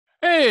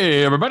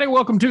Hey, everybody,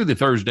 welcome to the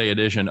Thursday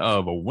edition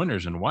of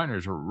Winners and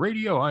Winers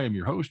Radio. I am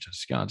your host,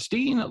 Scott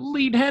Steehn,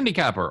 lead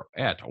handicapper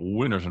at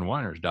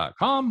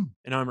winnersandwiners.com.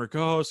 And I'm your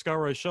co-host, Scott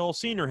Reichel,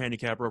 senior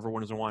handicapper over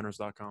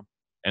winnersandwiners.com.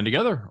 And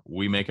together,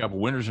 we make up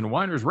Winners and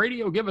Winers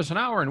Radio. Give us an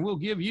hour, and we'll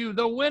give you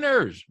the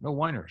winners. No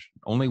whiners,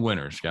 only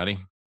winners, Scotty.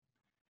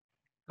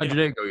 How'd your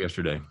day go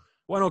yesterday?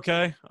 Went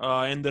okay.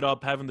 I ended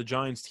up having the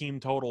Giants team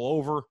total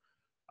over.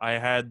 I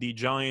had the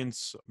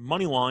Giants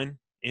money line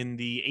in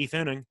the eighth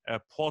inning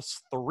at plus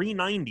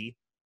 390.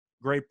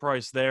 Great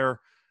price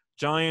there.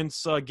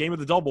 Giants game of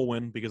the double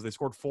win because they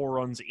scored 4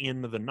 runs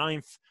in the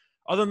ninth.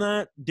 Other than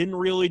that, didn't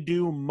really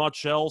do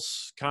much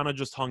else. Kind of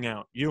just hung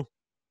out. You?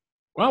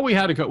 Well, we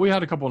had a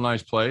couple of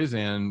nice plays,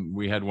 and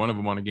we had one of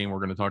them on a game we're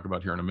going to talk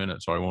about here in a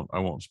minute, so I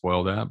won't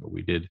spoil that. But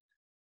we did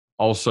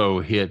also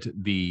hit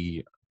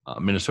the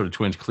Minnesota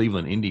Twins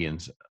Cleveland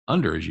Indians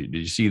under. Did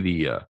you see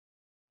the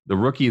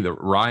rookie, the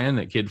Ryan,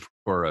 that kid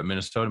for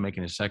Minnesota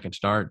making his second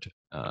start?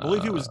 I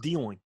believe he was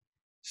dealing.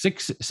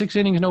 Six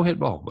innings, no hit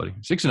ball, buddy.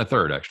 6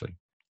 1/3, actually.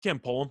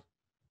 Can't pull him.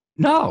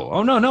 No.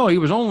 Oh, no. He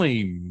was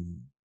only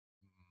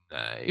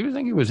I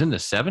think he was in the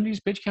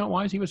 70s pitch count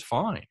wise. He was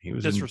fine. He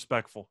was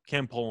disrespectful.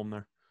 Can't pull him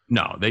there.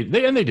 No, they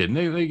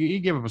didn't. He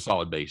gave up a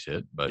solid base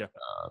hit, but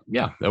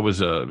that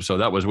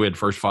was we had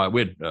first five.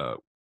 We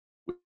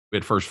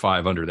had first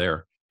five under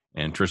there,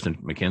 and Tristan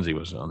McKenzie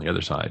was on the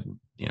other side.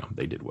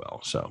 They did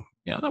well. So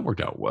yeah, that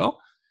worked out well.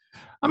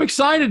 I'm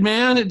excited,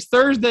 man. It's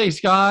Thursday,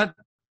 Scott.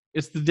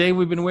 It's the day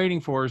we've been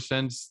waiting for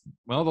since,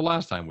 the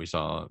last time we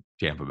saw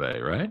Tampa Bay,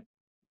 right?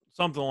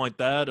 Something like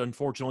that.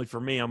 Unfortunately for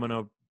me, I'm going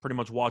to pretty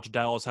much watch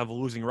Dallas have a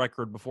losing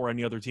record before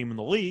any other team in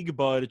the league,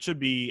 but it should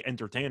be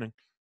entertaining.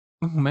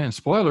 Oh, man,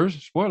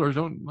 spoilers.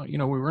 Don't,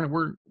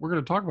 we're going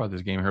to talk about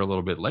this game here a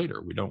little bit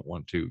later. We don't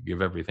want to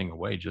give everything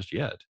away just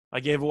yet. I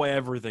gave away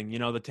everything.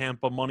 The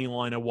Tampa money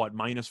line at what?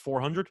 Minus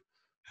 400?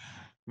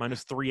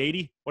 Minus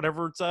 380?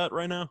 Whatever it's at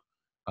right now.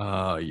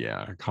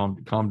 Yeah.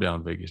 Calm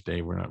down, Vegas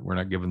Dave. We're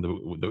not giving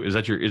the is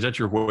that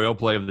your whale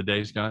play of the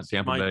day, Scott?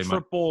 Tampa Bay.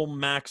 Triple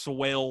max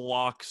whale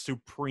lock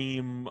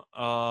supreme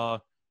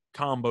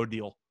combo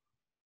deal.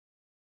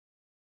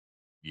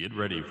 Get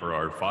ready for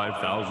our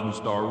 5,000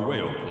 star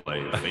whale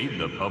play. Fade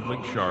the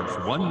Public Sharks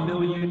 1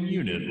 million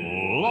unit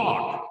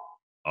lock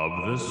of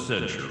the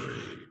century.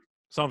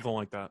 Something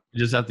like that. You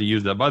just have to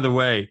use that. By the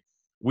way,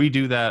 we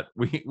do that.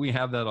 We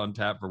have that on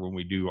tap for when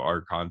we do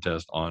our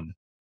contest on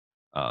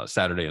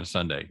Saturday and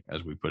Sunday,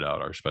 as we put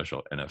out our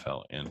special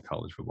NFL and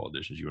college football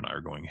editions. You and I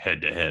are going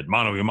head to head,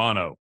 mano a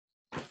mano.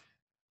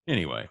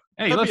 Anyway,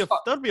 hey,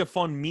 that'd be a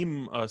fun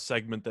meme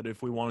segment. That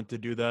if we wanted to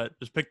do that,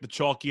 just pick the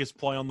chalkiest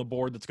play on the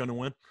board that's going to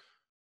win.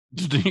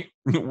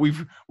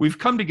 We've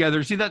come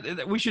together. See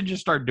that we should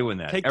just start doing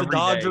that. Take the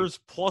Dodgers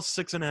plus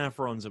 6.5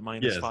 runs at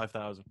minus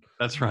 5,000.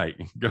 That's right.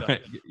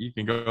 You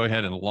can go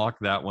ahead and lock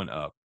that one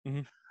up.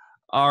 Mm-hmm.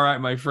 All right,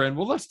 my friend.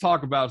 Well, let's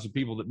talk about some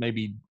people that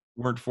maybe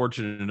weren't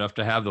fortunate enough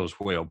to have those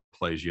whale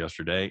plays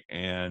yesterday,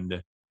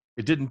 and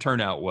it didn't turn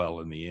out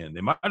well in the end.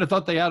 They might have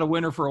thought they had a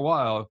winner for a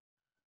while.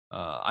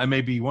 I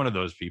may be one of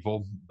those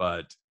people,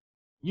 but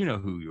you know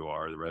who you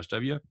are, the rest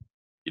of you.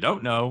 You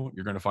don't know.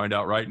 You're going to find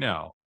out right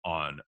now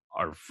on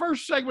our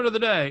first segment of the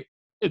day.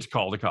 It's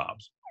Call the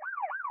Cops.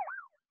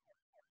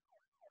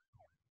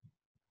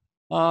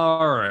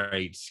 All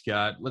right,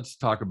 Scott, let's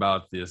talk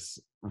about this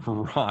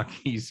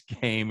Rockies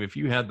game. If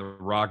you had the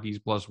Rockies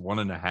plus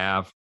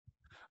 1.5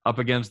 up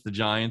against the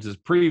Giants, as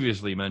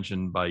previously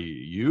mentioned by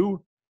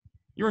you,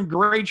 you're in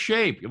great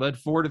shape. You led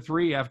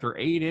 4-3 after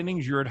 8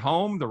 innings. You're at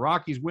home. The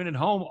Rockies win at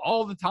home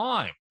all the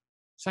time.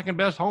 Second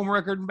best home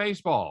record in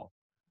baseball.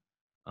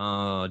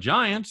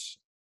 Giants,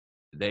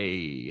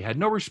 they had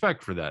no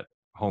respect for that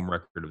home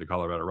record of the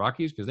Colorado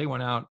Rockies because they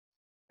went out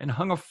and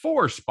hung a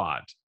 4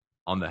 spot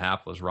on the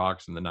hapless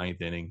Rocks in the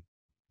 9th inning.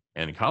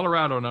 And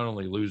Colorado not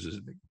only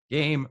loses the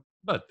game,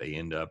 but they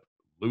end up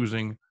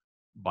losing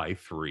by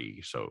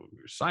 3. So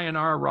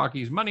sayonara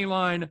Rockies money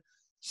line,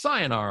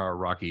 sayonara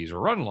Rockies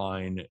run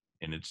line,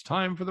 and it's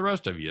time for the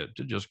rest of you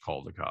to just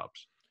call the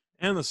cops.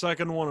 And the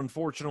second one,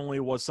 unfortunately,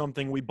 was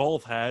something we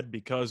both had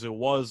because it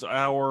was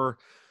our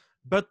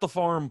bet the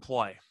farm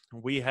play.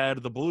 We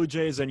had the Blue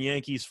Jays and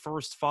Yankees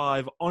first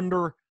 5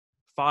 under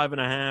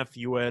 5.5.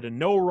 You had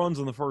no runs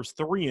in the first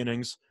 3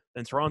 innings.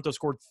 Then Toronto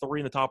scored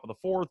 3 in the top of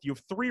the 4th. You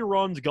have 3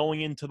 runs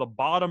going into the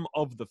bottom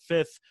of the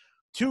 5th.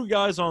 2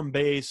 guys on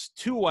base,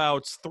 2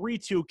 outs,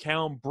 3-2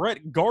 count.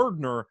 Brett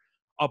Gardner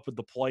up at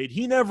the plate.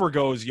 He never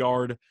goes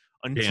yard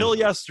until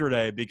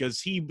yesterday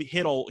because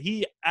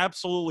he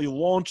absolutely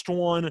launched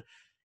one,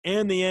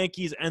 and the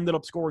Yankees ended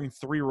up scoring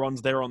 3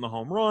 runs there on the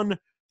home run.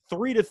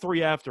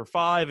 3-3 after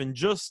 5, and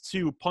just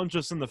to punch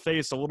us in the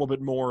face a little bit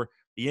more,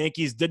 the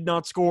Yankees did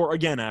not score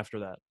again after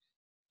that.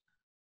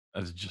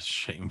 That's just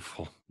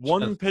shameful.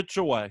 One pitch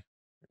away.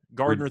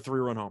 Gardner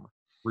 3-run homer.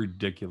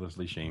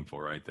 Ridiculously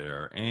shameful right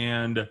there.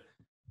 And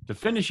to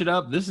finish it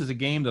up, this is a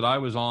game that I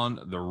was on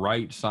the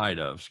right side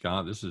of,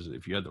 Scott. This is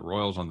if you had the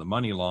Royals on the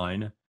money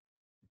line.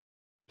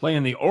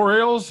 Playing the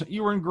Orioles,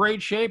 you were in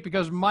great shape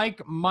because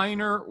Mike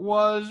Minor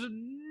was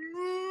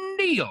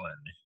kneeling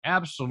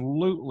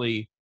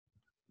absolutely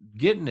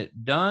getting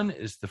it done.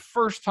 It's the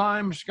first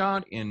time,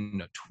 Scott,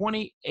 in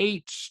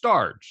 28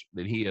 starts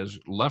that he has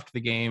left the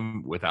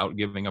game without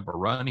giving up a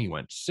run. He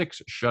went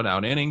 6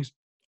 shutout innings.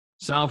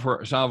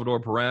 Salvador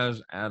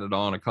Perez added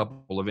on a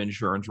couple of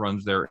insurance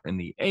runs there in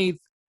the 8th.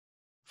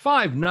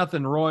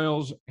 5-0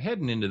 Royals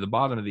heading into the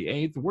bottom of the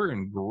 8th. We're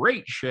in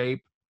great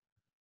shape.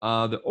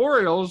 The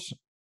Orioles,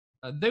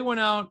 they went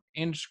out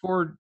and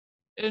scored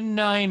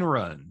 9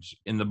 runs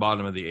in the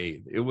bottom of the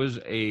 8th. It was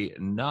a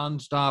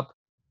nonstop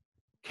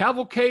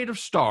cavalcade of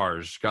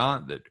stars,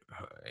 Scott, that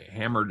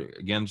hammered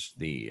against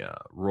the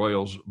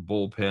Royals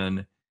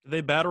bullpen. Did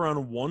they bat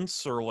around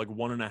once or like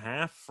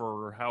 1.5,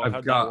 or how'd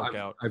that work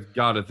out? I've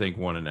got to think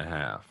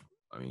 1.5.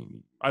 I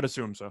mean, I'd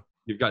assume so.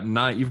 You've got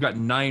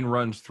 9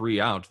 runs,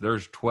 3 outs.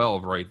 There's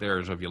 12 right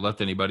there. So if you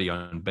left anybody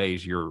on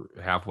base, you're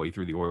halfway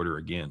through the order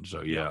again.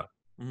 So yeah,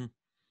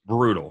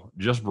 brutal,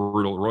 just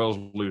brutal. Royals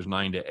lose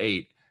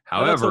 9-8.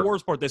 However, that's the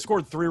worst part. They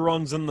scored 3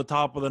 runs in the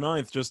top of the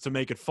 9th just to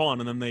make it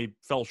fun, and then they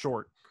fell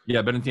short.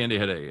 Yeah, Benintendi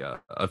had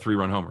a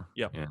 3-run homer.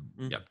 Yeah,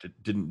 and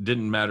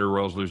didn't matter.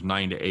 Royals lose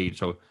 9-8.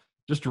 So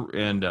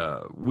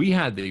we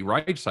had the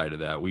right side of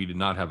that. We did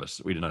not have a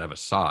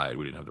side.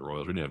 We didn't have the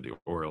Royals. We didn't have the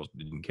Orioles.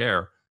 Didn't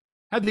care.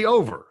 Had the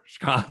over,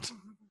 Scott.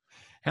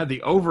 Had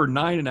the over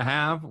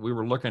 9.5. We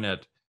were looking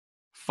at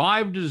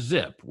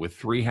 5-0 with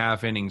 3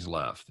 half innings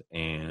left,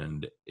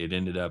 and it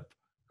ended up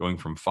going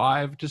from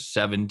 5 to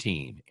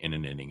 17 in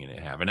an inning and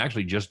a half, and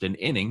actually just an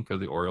inning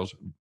because the Orioles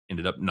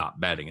ended up not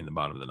batting in the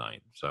bottom of the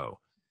 9th. So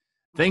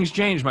things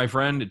change, my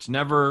friend. It's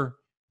never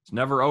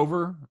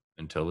over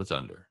until it's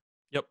under.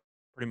 Yep,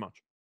 pretty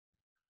much.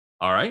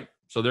 All right,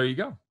 so there you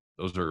go.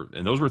 Those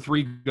were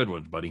 3 good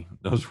ones, buddy.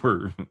 Those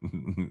were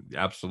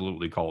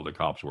absolutely called the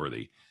cops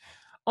worthy.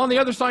 On the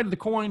other side of the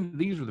coin,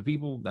 these are the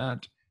people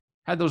that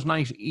had those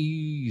nice,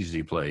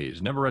 easy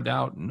plays. Never a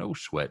doubt, no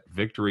sweat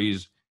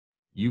victories.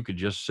 You could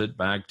just sit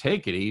back,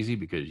 take it easy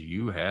because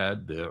you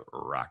had the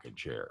rocking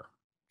chair.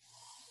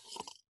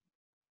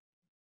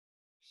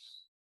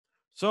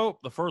 So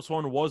the first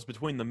one was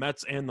between the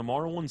Mets and the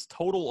Marlins,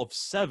 total of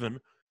 7,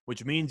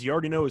 which means you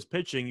already know his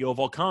pitching. You have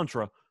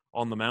Alcantara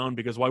on the mound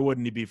because why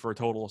wouldn't he be for a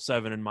total of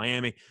 7 in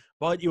Miami?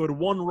 But you had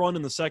 1 run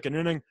in the 2nd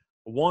inning,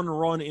 1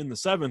 run in the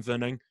 7th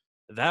inning.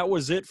 That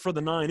was it for the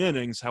 9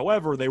 innings.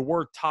 However, they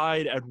were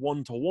tied at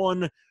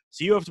 1-1,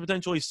 so you have to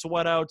potentially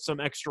sweat out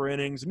some extra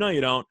innings. No, you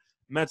don't.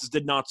 Mets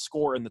did not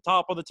score in the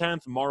top of the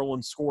 10th.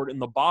 Marlins scored in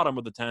the bottom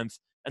of the 10th,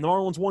 and the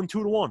Marlins won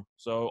 2-1.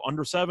 So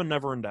under 7,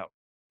 never in doubt.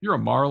 You're a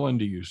Marlin.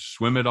 Do you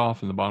swim it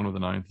off in the bottom of the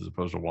 9th as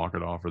opposed to walk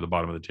it off, or the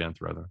bottom of the 10th,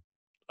 rather?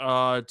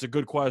 It's a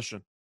good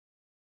question.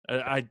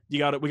 We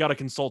got to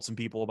consult some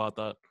people about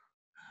that.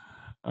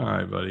 All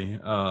right, buddy.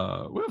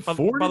 We have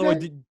 4 by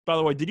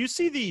the way, did you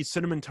see the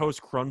Cinnamon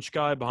Toast Crunch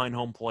guy behind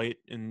home plate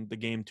in the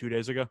game 2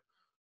 days ago?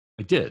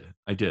 I did.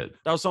 That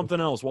was something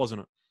else,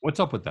 wasn't it?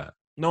 What's up with that?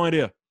 No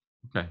idea.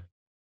 Okay.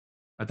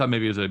 I thought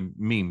maybe it was a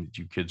meme that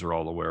you kids are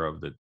all aware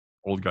of, that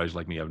old guys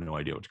like me have no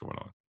idea what's going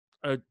on.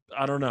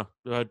 I don't know.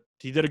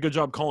 He did a good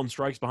job calling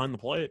strikes behind the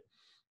plate.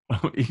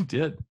 Oh, he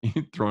did.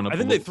 He thrown up. I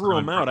think they threw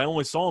him out. I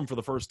only saw him for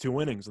the first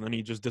 2 innings, and then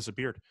he just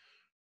disappeared.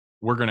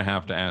 We're going to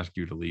have to ask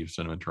you to leave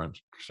Cinnamon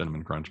Crunch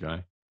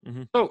guy.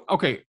 Mm-hmm. So,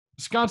 okay,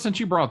 Scott, since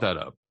you brought that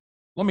up,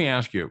 let me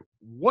ask you,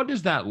 what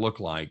does that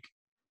look like?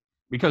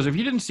 Because if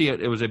you didn't see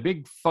it, it was a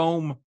big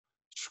foam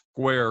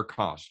square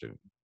costume,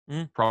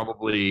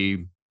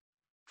 probably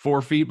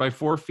 4 feet by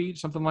 4 feet,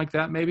 something like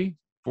that, maybe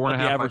 4.5.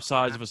 The average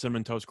size of a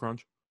Cinnamon Toast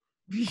Crunch.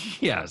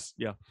 Yes.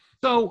 Yeah.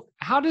 So,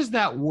 how does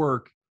that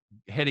work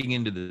heading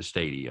into the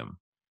stadium?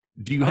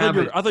 Do you have?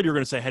 I thought you were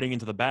going to say heading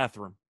into the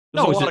bathroom.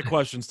 There's a lot of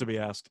questions to be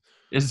asked.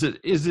 Is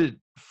it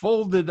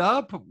folded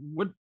up?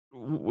 What?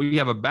 You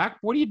have a back?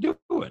 What are you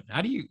doing?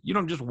 How do you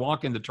don't just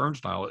walk in the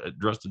turnstile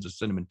dressed as a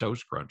Cinnamon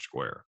Toast Crunch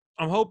square?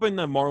 I'm hoping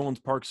that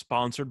Marlins Park's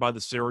sponsored by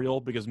the cereal,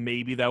 because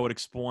maybe that would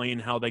explain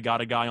how they got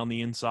a guy on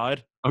the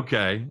inside.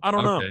 Okay. I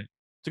don't know.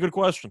 It's a good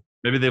question.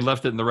 Maybe they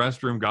left it in the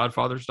restroom,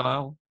 Godfather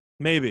style.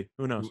 Maybe.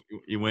 Who knows?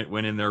 You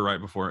went in there right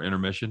before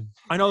intermission.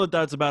 I know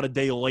that's about a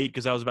day late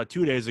because that was about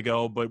 2 days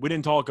ago, but we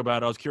didn't talk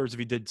about it. I was curious if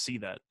you did see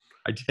that.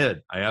 I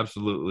did. I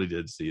absolutely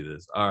did see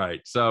this. All right.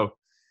 So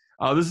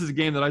this is a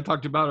game that I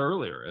talked about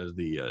earlier as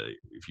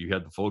if you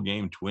had the full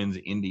game, Twins,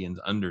 Indians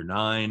under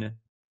 9.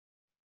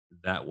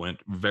 That went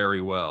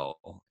very well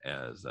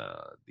as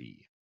the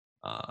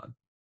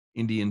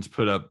Indians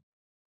put up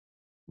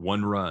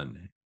 1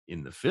 run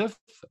in the 5th,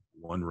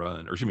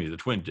 the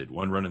Twins did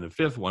 1 run in the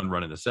 5th, 1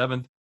 run in the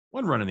 7th,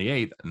 1 run in the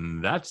 8th,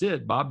 and that's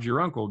it. Bob's your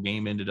uncle.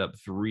 Game ended up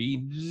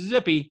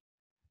 3-0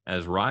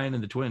 as Ryan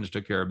and the Twins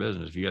took care of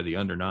business. If you had the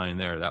under 9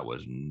 there, that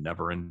was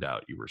never in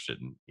doubt. You were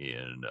sitting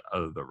in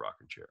the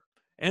rocking chair.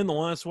 And the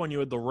last one, you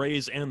had the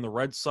Rays and the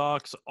Red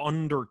Sox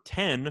under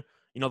 10.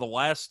 The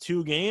last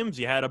 2 games,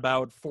 you had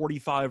about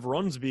 45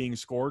 runs being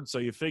scored, so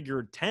you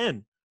figured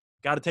 10.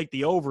 Got to take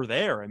the over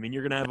there. I mean,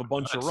 you're going to have a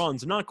bunch of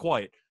runs. Not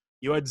quite.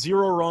 You had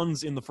 0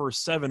 runs in the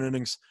first 7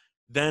 innings.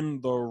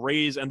 Then the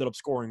Rays ended up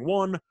scoring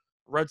 1.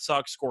 Red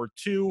Sox scored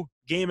 2.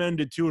 Game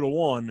ended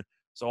 2-1.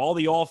 So all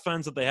the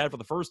offense that they had for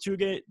the first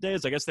 2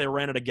 days, I guess they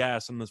ran out of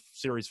gas in the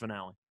series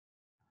finale.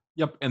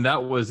 Yep, and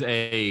that was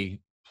a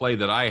play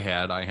that I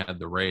had. I had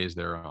the Rays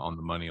there on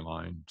the money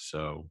line,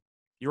 so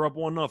You're up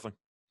 1-0.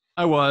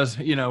 I was.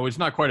 It's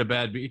not quite a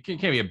bad beat. It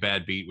can't be a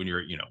bad beat when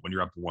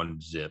you're up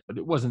 1-0, but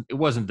it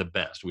wasn't the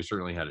best. We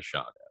certainly had a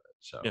shot at it.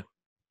 So Yeah.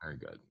 Very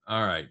good.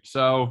 All right,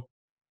 so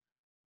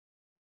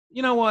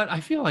you know what? I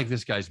feel like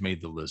this guy's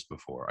made the list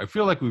before. I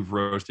feel like we've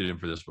roasted him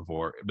for this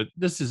before, but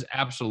this is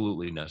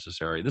absolutely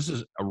necessary. This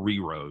is a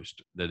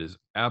re-roast that is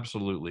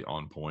absolutely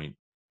on point.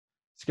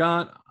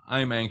 Scott,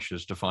 I'm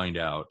anxious to find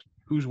out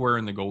who's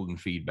wearing the golden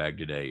feed bag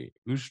today.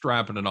 Who's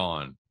strapping it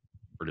on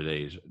for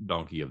today's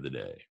donkey of the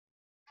day?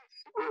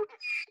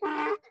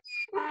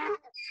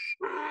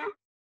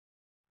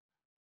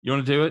 You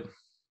want to do it?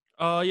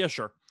 Yeah,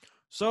 sure.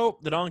 So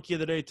the donkey of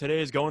the day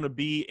today is going to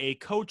be a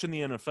coach in the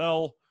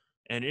NFL,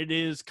 and it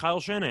is Kyle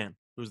Shanahan,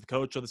 who's the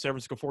coach of the San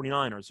Francisco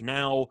 49ers.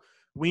 Now,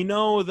 we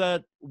know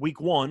that week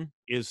 1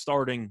 is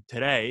starting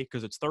today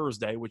because it's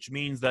Thursday, which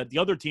means that the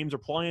other teams are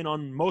playing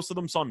on most of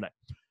them Sunday.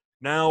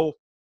 Now,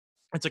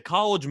 it's a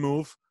college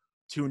move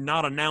to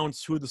not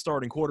announce who the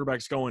starting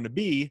quarterback's going to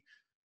be.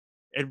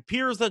 It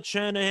appears that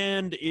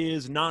Shanahan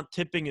is not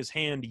tipping his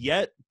hand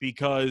yet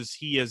because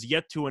he has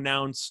yet to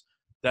announce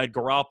that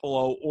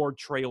Garoppolo or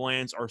Trey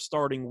Lance are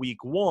starting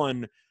week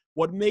 1.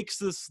 What makes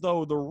this,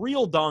 though, the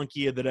real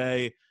donkey of the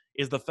day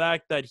is the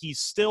fact that he's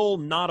still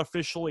not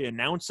officially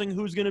announcing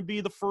who's going to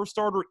be the first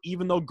starter,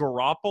 even though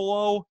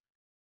Garoppolo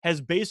has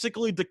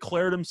basically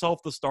declared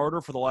himself the starter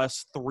for the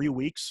last 3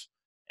 weeks,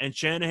 and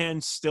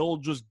Shanahan's still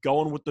just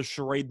going with the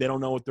charade. They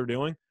don't know what they're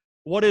doing.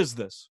 What is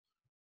this?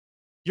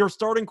 Your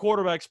starting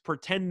quarterback's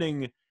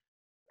pretending,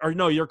 or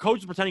no, your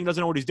coach is pretending he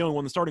doesn't know what he's doing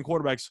when the starting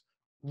quarterback's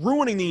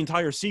ruining the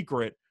entire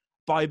secret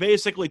by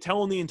basically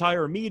telling the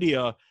entire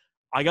media,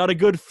 I got a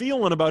good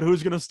feeling about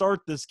who's going to start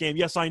this game.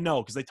 Yes, I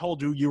know, because they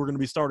told you were going to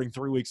be starting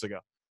 3 weeks ago.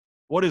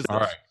 What is this? All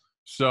right.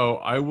 So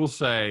I will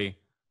say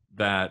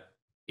that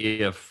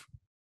if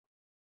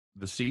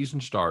the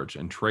season starts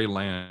and Trey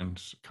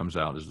Lance comes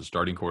out as the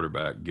starting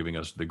quarterback, giving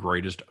us the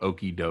greatest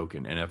okey doke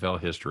in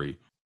NFL history,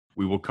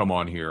 we will come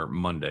on here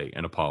Monday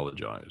and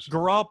apologize.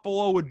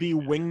 Garoppolo would be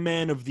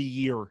wingman of the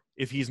year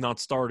if he's not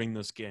starting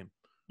this game.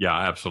 Yeah,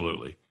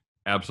 absolutely.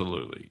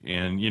 Absolutely.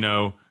 And,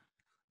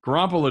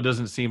 Garoppolo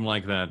doesn't seem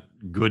like that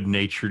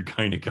good-natured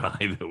kind of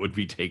guy that would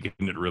be taking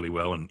it really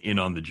well and in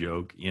on the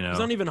joke, He's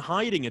not even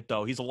hiding it,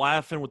 though. He's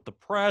laughing with the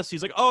press.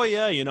 He's like, oh,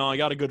 yeah, I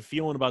got a good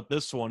feeling about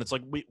this one. It's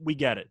like, we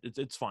get it.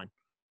 It's fine.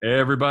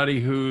 Everybody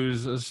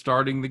who's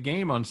starting the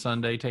game on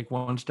Sunday, take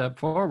one step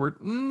forward.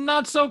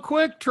 Not so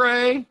quick,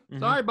 Trey. Mm-hmm.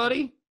 Sorry,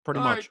 buddy. Pretty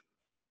much.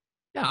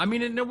 Yeah, I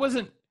mean, and it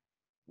wasn't,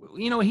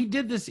 he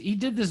did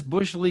this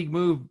Bush League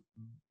move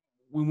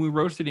when we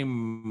roasted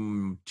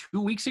him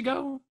 2 weeks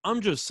ago. I'm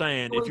just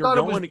saying, we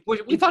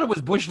thought it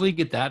was Bush League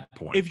at that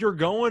point. If you're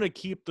going to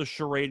keep the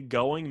charade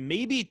going,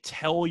 maybe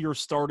tell your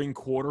starting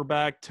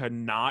quarterback to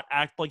not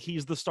act like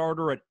he's the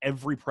starter at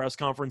every press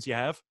conference you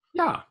have.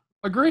 Yeah,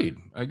 agreed.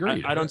 I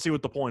don't see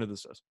what the point of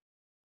this is.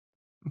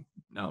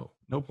 No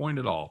point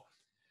at all.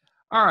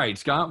 All right,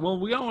 Scott. Well,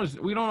 we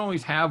don't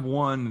always have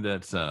one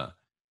that's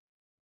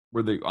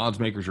where the odds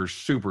makers are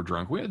super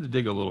drunk. We had to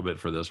dig a little bit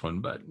for this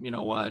one, but you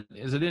know what?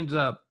 As it ends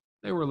up,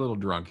 they were a little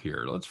drunk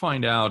here. Let's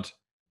find out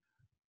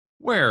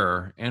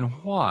where and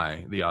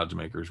why the odds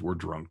makers were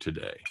drunk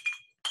today.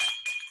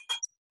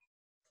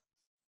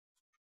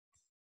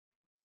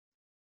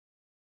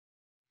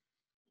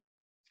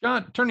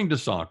 Scott, turning to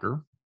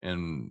soccer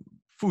and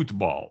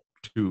football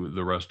to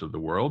the rest of the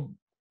world,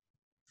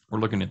 we're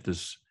looking at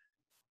this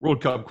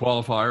World Cup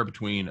qualifier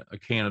between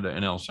Canada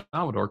and El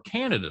Salvador.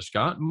 Canada,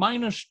 Scott,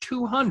 minus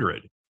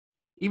 200,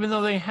 even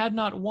though they had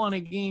not won a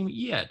game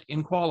yet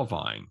in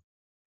qualifying.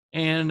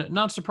 And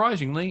not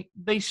surprisingly,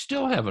 they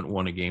still haven't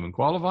won a game in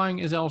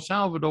qualifying as El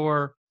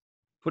Salvador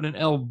put an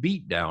L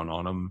beat down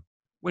on them,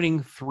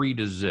 winning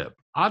 3-0.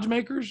 Odds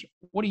makers,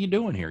 what are you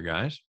doing here,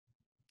 guys?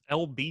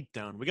 L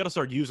beatdown. We got to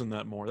start using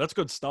that more. That's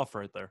good stuff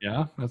right there.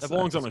 Yeah, that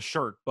belongs on a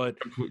shirt, but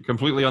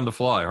completely on the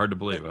fly. Hard to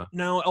believe, huh?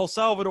 Now, El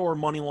Salvador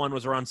money line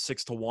was around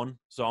 6-1,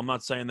 so I'm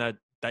not saying that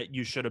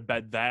you should have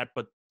bet that,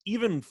 but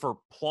even for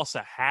plus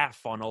a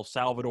half on El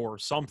Salvador or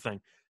something,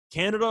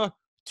 Canada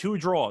 2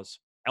 draws,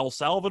 El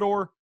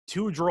Salvador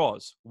 2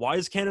 draws. Why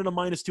is Canada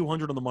minus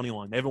 200 on the money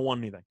line? They haven't won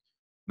anything.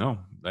 No,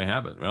 they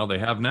haven't. Well, they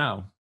have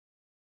now.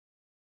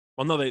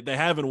 Well, no, they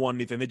haven't won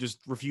anything. They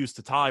just refused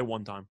to tie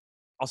one time.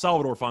 El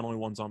Salvador finally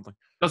won something.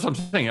 That's what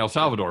I'm saying. El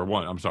Salvador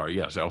won. I'm sorry.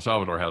 Yes, El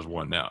Salvador has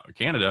won now.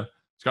 Canada,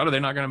 Scott, are they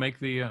not going to make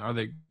the? Are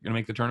they going to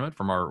make the tournament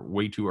from our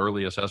way too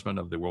early assessment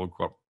of the World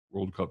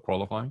Cup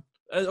qualifying?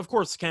 Of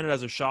course, Canada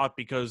has a shot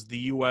because the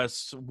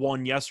U.S.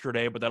 won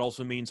yesterday, but that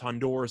also means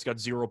Honduras got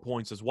 0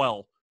 points as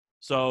well.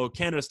 So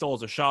Canada still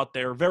has a shot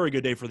there. Very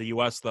good day for the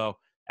U.S., though,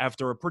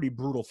 after a pretty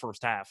brutal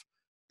first half.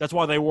 That's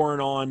why they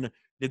weren't on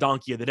the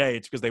donkey of the day.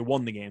 It's because they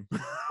won the game.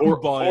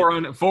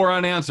 Four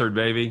unanswered,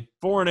 baby.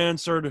 4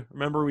 unanswered.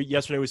 Remember,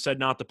 yesterday we said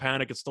not to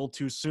panic. It's still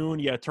too soon.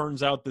 Yeah, it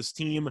turns out this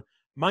team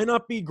Might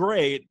not be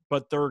great,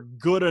 but they're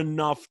good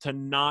enough to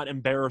not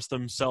embarrass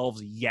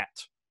themselves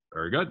yet.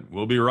 Very good.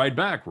 We'll be right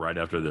back right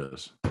after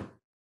this.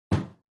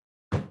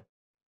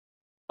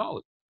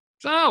 Solid.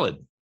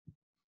 Solid.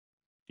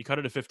 You cut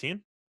it at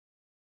 15?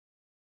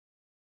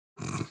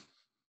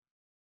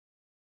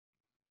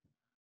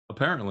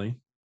 Apparently.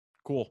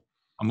 Cool.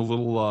 I'm a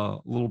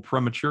little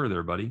premature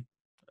there, buddy.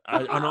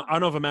 I don't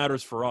know if it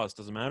matters for us.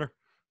 Does it matter?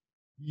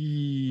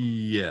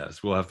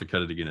 Yes, we'll have to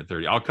cut it again at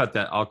 30. I'll cut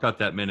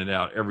that minute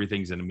out.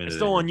 Everything's in a minute. It's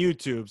still on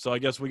YouTube, so I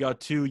guess we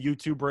got 2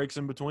 YouTube breaks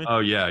in between. Oh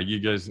yeah, you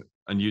guys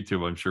on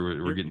YouTube, I'm sure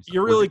we're getting.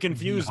 You really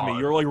confused me.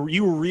 You're like,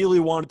 you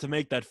really wanted to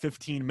make that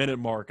 15-minute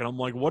mark, and I'm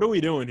like, what are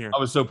we doing here? I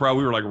was so proud.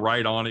 We were like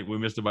right on it. We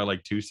missed it by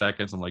like 2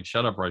 seconds. I'm like,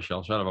 shut up,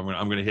 Reichel, shut up.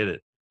 I'm gonna hit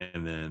it,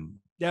 and then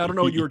yeah, I don't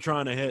know what you were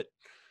trying to hit,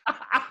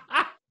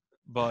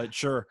 but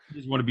sure. I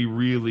just want to be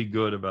really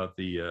good about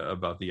the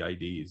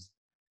IDs.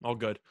 All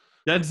good.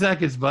 10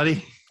 seconds,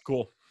 buddy.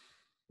 Cool.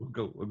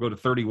 We'll go to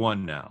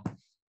 31 now.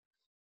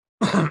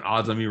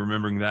 Odds on me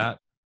remembering that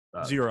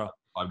 0.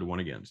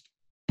 5-1 against.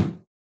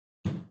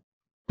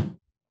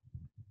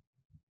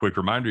 Quick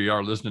reminder, you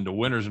are listening to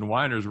Winners and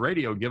Whiners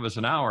Radio. Give us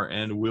an hour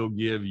and we'll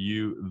give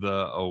you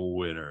the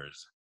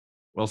winners.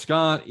 Well,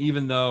 Scott,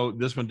 even though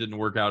this one didn't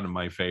work out in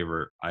my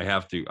favor,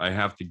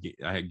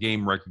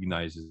 game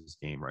recognizes this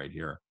game right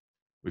here.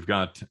 We've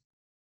got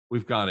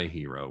a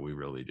hero. We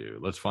really do.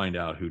 Let's find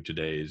out who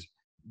today's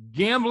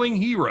gambling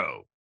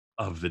hero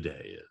of the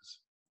day is.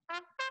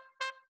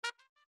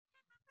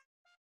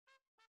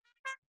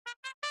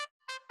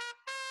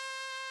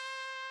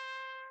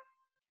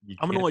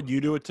 I'm going to let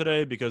you do it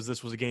today because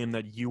this was a game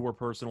that you were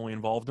personally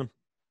involved in.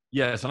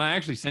 Yes, and I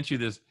actually sent you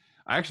this.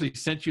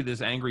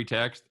 Angry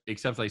text,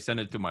 except I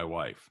sent it to my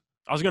wife.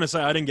 I was going to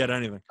say I didn't get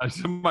anything.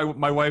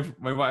 My wife,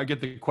 I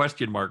get the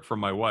question mark from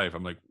my wife.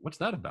 I'm like, what's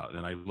that about?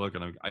 And I look,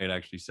 and I had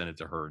actually sent it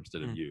to her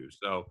instead of you.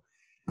 So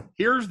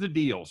here's the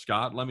deal,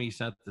 Scott. Let me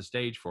set the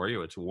stage for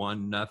you. It's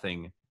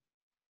 1-0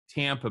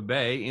 Tampa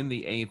Bay in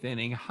the 8th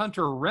inning.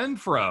 Hunter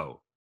Renfroe.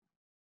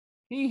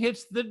 He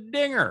hits the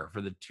dinger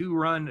for the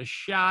 2-run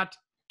shot.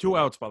 2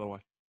 outs, by the way.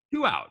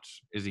 2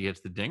 outs as he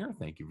hits the dinger.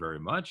 Thank you very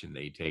much. And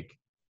they take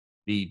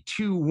the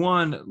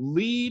 2-1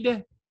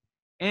 lead.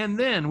 And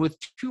then with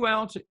 2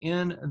 outs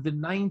in the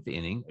 9th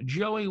inning,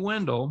 Joey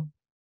Wendell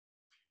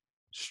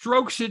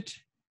strokes it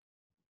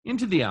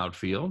into the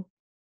outfield.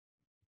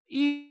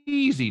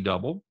 Easy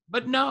double,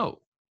 but no,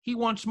 he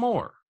wants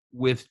more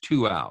with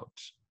 2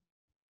 outs.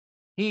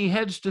 He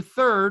heads to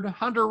third.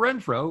 Hunter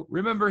Renfroe,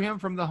 remember him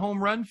from the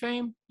home run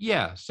fame?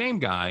 Yeah, same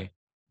guy.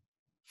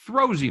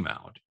 Throws him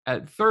out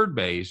at third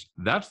base.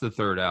 That's the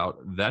 3rd out.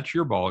 That's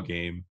your ball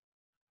game.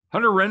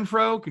 Hunter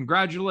Renfroe,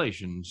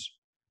 congratulations,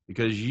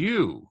 because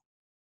you,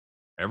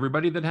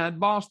 everybody that had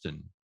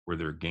Boston, were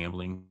their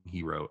gambling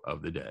hero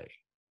of the day.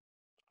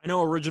 I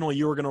know originally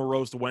you were going to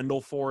roast Wendell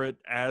for it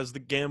as the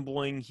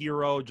gambling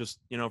hero, just,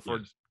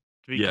 to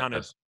be kind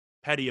of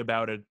petty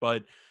about it.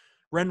 But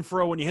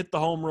Renfroe, when you hit the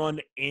home run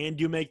and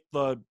you make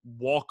the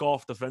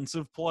walk-off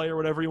defensive play or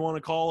whatever you want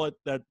to call it,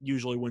 that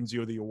usually wins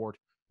you the award.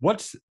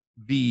 What's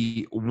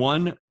the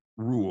one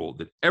rule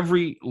that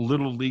every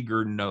little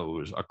leaguer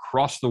knows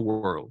across the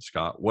world,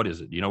 Scott? What is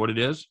it? Do you know what it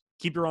is?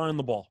 Keep your eye on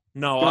the ball.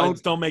 No,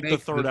 don't make the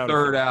third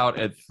out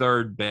at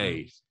third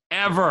base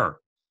ever,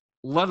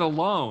 let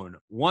alone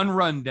 1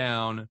 run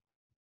down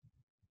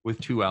with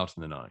 2 outs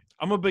in the 9th.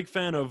 I'm a big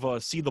fan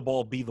of see the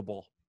ball, be the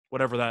ball,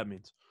 whatever that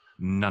means.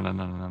 No.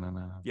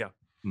 Yeah.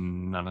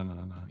 No.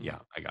 Yeah,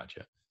 I got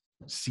you.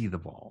 See the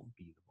ball,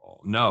 be the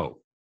ball. No,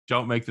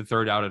 don't make the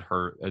 3rd out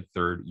at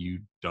third, you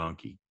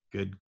donkey.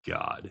 Good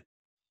God.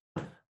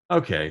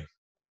 Okay,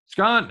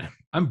 Scott,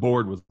 I'm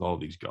bored with all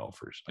these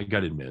golfers. I got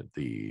to admit,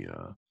 the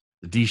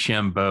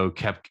DeChambeau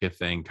Koepka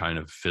thing kind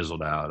of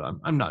fizzled out.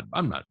 I'm not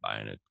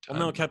buying it. Well,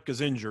 no, Koepka's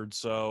injured,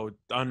 so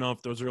I don't know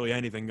if there's really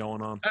anything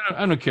going on.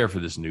 I don't care for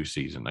this new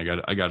season. I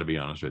got to be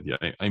honest with you.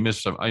 I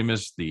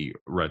miss the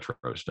retro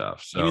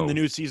stuff. So you mean the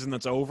new season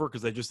that's over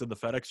because they just did the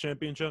FedEx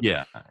Championship?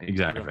 Yeah,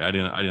 exactly. Yeah. I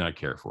did not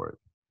care for it.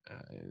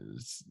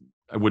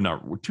 I would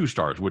not. 2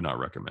 stars. Would not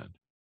recommend.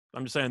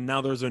 I'm just saying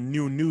now there's a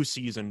new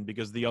season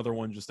because the other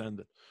one just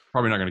ended.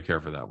 Probably not going to care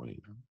for that one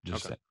either.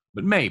 Just saying.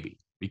 But maybe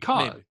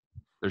because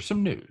there's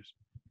some news.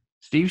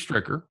 Steve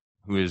Stricker,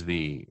 who is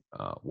the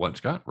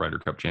Ryder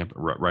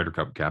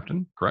Cup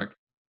captain, correct?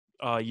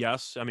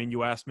 Yes. I mean,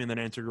 you asked me and then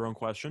answered your own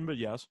question, but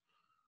yes.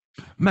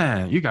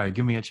 Man, you got to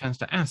give me a chance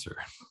to answer.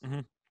 Mm-hmm.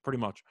 Pretty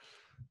much.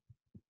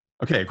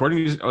 Okay,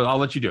 I'll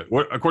let you do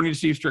it. According to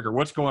Steve Stricker,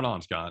 what's going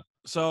on, Scott?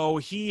 So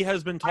he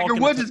has been talking. Tiger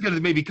Woods is going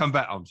to maybe come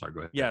back. Oh, I'm sorry. Go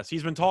ahead. Yes,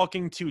 he's been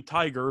talking to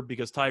Tiger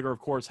because Tiger, of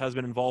course, has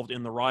been involved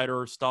in the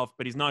Ryder stuff,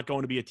 but he's not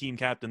going to be a team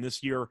captain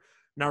this year.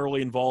 Not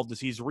really involved as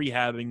he's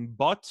rehabbing.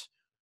 But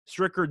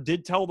Stricker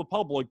did tell the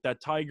public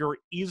that Tiger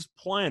is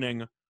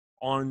planning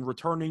on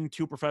returning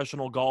to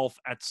professional golf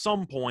at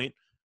some point.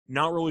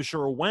 Not really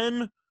sure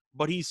when,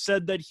 but he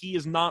said that he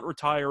is not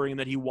retiring,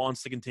 that he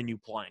wants to continue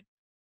playing.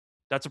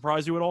 That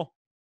surprise you at all?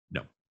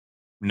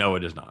 No,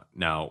 it is not.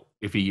 Now,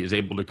 if he is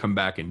able to come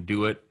back and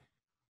do it,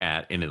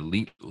 at an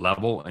elite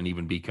level and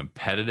even be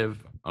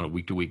competitive on a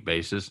week-to-week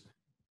basis,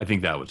 I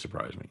think that would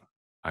surprise me.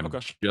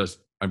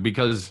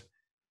 Because,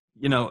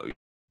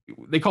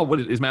 they call what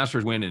his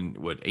Masters win in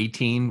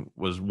 18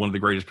 was one of the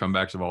greatest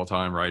comebacks of all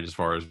time, right? As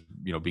far as,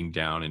 being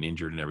down and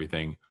injured and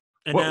everything.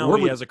 And now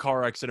he has a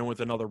car accident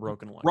with another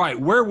broken leg. Right.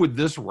 Where would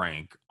this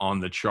rank on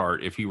the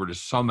chart if he were to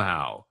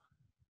somehow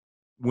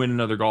win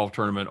another golf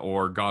tournament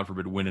or, God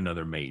forbid, win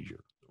another major?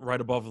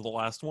 Right above the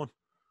last one.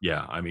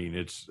 Yeah, I mean,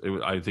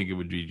 I think it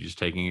would be just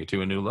taking it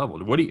to a new level.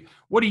 What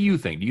do you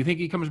think? Do you think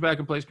he comes back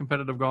and plays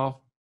competitive golf?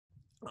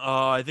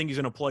 I think he's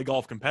going to play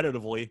golf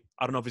competitively.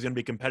 I don't know if he's going to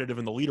be competitive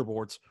in the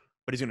leaderboards,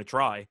 but he's going to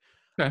try.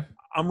 Okay.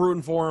 I'm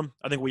rooting for him.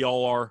 I think we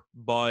all are,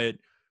 but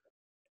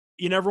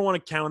you never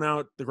want to count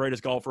out the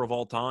greatest golfer of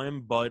all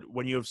time. But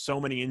when you have so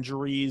many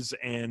injuries,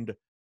 and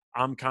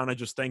I'm kind of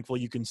just thankful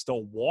you can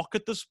still walk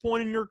at this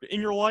point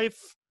in your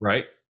life.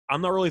 Right.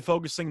 I'm not really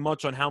focusing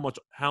much on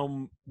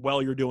how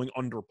well you're doing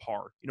under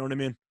par. You know what I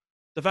mean?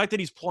 The fact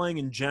that he's playing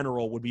in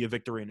general would be a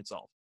victory in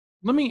itself.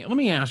 Let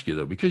me ask you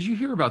though, because you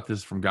hear about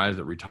this from guys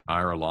that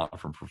retire a lot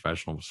from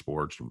professional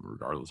sports,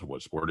 regardless of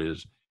what sport it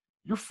is.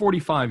 You're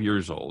 45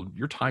 years old.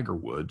 You're Tiger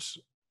Woods.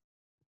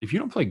 If you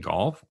don't play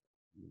golf,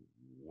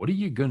 what are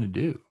you going to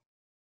do?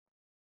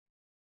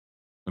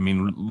 I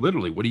mean,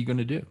 literally, what are you going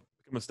to do?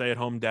 I'm a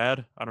stay-at-home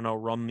dad. I don't know,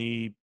 run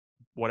the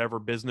whatever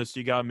business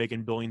you got,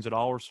 making billions of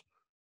dollars.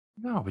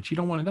 No, but you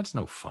don't want to. That's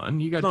no fun.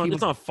 You got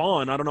it's not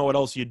fun. I don't know what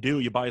else you do.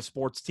 You buy a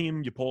sports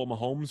team. You pull a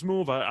Mahomes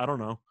move. I don't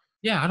know.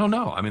 Yeah, I don't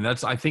know. I mean,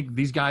 I think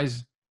these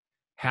guys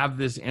have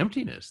this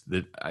emptiness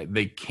that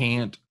they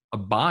can't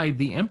abide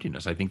the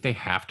emptiness. I think they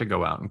have to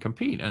go out and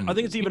compete. And I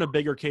think it's even a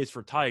bigger case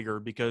for Tiger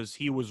because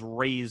he was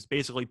raised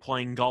basically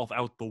playing golf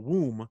out the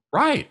womb.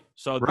 Right.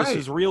 So this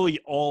is really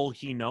all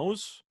he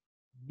knows.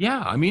 Yeah,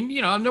 I mean,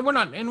 we're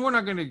not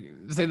going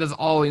to say that's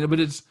all, but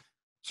it's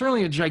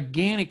certainly a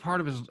gigantic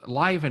part of his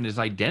life and his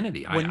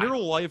identity. When your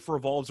life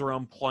revolves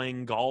around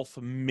playing golf,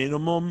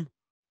 minimum,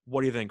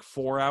 what do you think,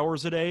 4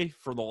 hours a day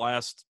for the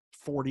last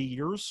 40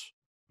 years?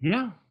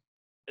 Yeah.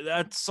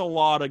 That's a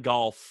lot of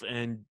golf,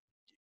 and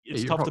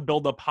it's tough to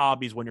build up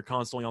hobbies when you're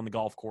constantly on the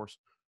golf course.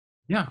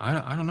 Yeah,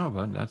 I don't know,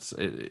 but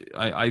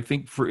I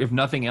think if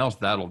nothing else,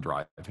 that'll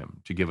drive him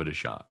to give it a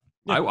shot.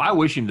 Yeah. I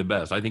wish him the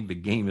best. I think the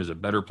game is a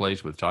better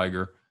place with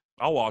Tiger.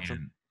 I'll watch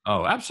him.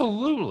 Oh,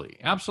 absolutely.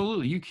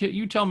 Absolutely.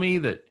 You tell me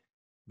that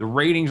the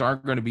ratings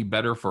aren't going to be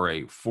better for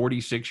a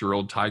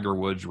 46-year-old Tiger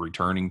Woods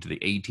returning to the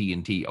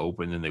AT&T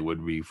Open than they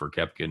would be for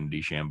Koepka and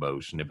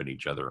DeChambeau snipping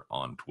each other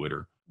on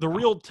Twitter. The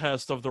real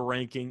test of the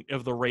ranking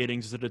of the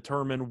ratings is to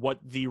determine what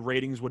the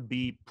ratings would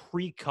be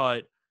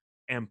pre-cut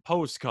and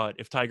post-cut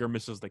if Tiger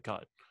misses the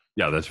cut.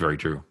 Yeah, that's very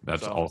true.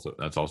 That's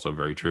also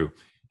very true.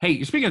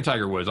 Hey, speaking of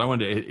Tiger Woods, I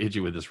wanted to hit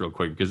you with this real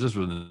quick because this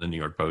was in the New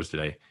York Post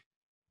today.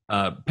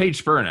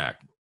 Paige Spiranac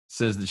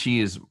says that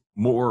she is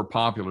more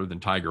popular than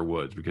Tiger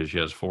Woods because she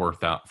has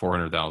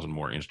 400,000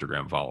 more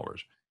Instagram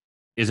followers.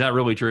 Is that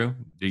really true?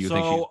 Do you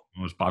think she's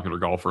the most popular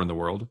golfer in the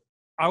world?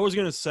 I was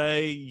going to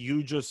say,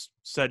 you just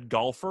said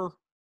golfer.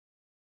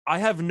 I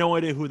have no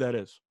idea who that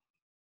is.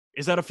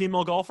 Is that a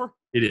female golfer?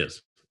 It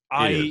is.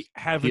 I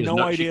have no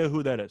idea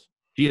who that is.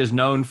 She is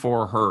known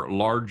for her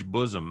large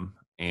bosom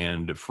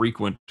and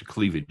frequent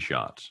cleavage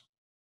shots.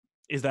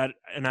 Is that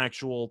an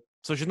actual...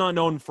 So she's not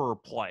known for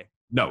play?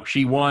 No,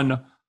 she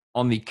won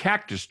on the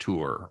Cactus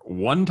Tour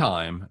one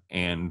time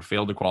and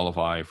failed to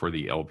qualify for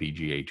the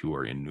LPGA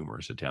Tour in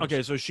numerous attempts.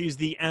 Okay, so she's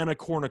the Anna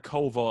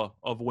Kournikova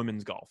of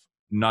women's golf.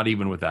 Not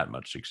even with that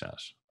much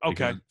success.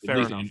 Okay, fair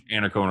enough.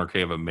 Anna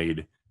Kournikova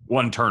made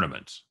one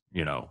tournament,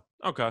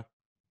 Okay.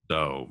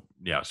 So,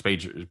 yeah,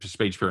 Paige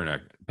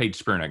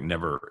Spiranac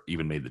never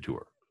even made the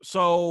tour.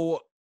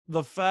 So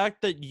the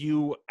fact that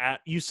you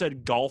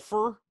said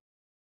golfer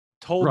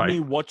told me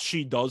what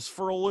she does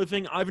for a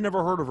living. I've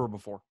never heard of her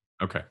before.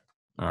 Okay.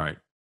 All right.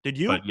 Did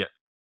you? But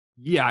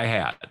yeah, I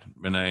had.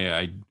 And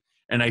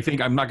I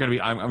think I'm going to be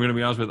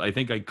honest with you, I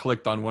think I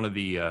clicked on one of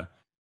the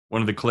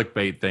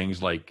clickbait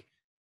things like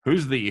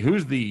who's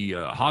the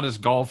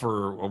hottest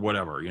golfer or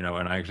whatever, and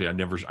I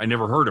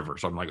never heard of her.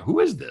 So I'm like, who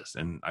is this?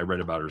 And I read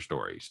about her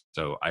stories.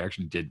 So I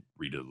actually did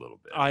read it a little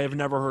bit. I have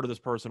never heard of this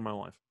person in my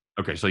life.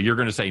 Okay, so you're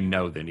going to say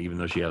no then, even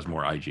though she has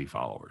more IG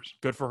followers.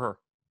 Good for her.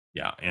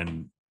 Yeah,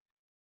 and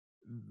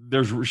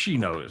she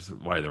knows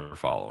why they're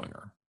following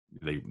her.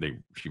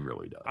 She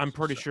really does. I'm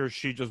pretty sure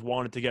she just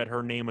wanted to get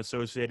her name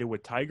associated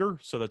with Tiger,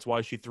 so that's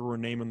why she threw her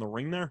name in the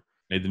ring there.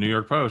 Made the New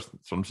York Post.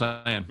 That's what I'm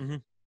saying. Mm-hmm.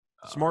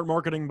 Smart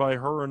marketing by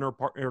her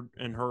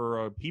and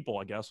her people,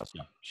 I guess.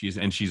 Yeah,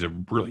 she's a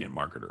brilliant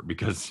marketer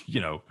because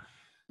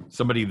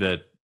somebody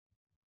that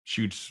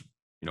shoots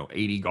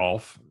 80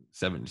 golf,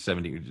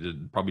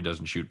 70 probably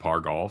doesn't shoot par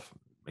golf,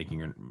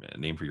 making a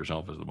name for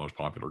yourself as the most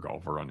popular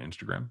golfer on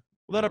Instagram.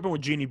 Well, that happened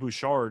with Jeannie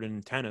Bouchard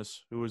in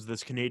tennis, who was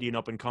this Canadian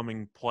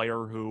up-and-coming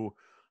player who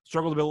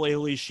struggled a bit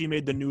lately. She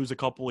made the news a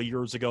couple of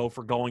years ago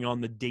for going on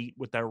the date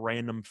with that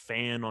random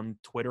fan on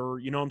Twitter.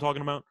 You know what I'm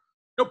talking about?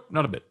 Nope,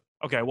 not a bit.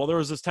 Okay, well, there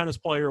was this tennis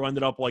player who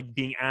ended up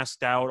being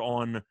asked out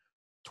on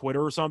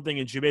Twitter or something,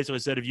 and she basically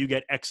said, if you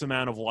get X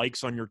amount of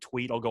likes on your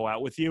tweet, I'll go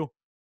out with you.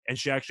 And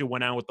she actually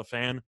went out with the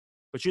fan.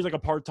 But she's like a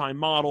part-time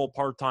model,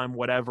 part-time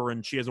whatever,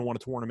 and she hasn't won a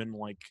tournament in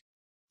like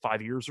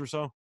 5 years or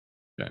so.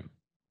 Okay.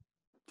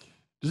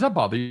 Does that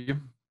bother you?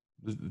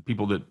 The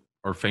people that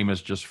are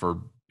famous just for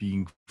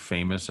being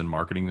famous and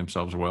marketing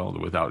themselves well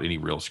without any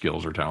real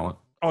skills or talent?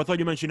 Oh, I thought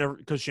you meant she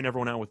never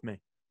went out with me.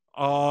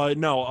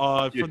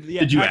 No.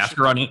 Did you ask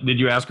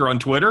her on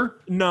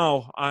Twitter?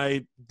 No,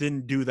 I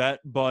didn't do that.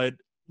 But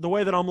the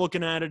way that I'm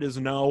looking at it is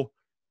no.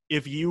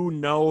 If you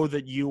know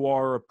that you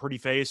are a pretty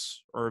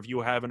face or if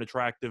you have an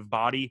attractive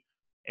body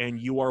and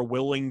you are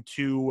willing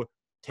to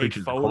take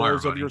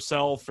photos of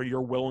yourself or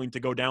you're willing to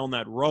go down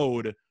that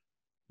road,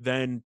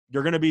 then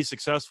you're going to be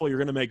successful. You're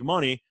going to make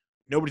money.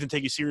 Nobody's going to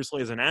take you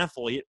seriously as an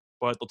athlete,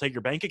 but they'll take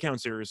your bank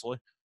account seriously.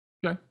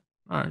 Okay.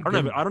 All right.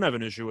 I don't have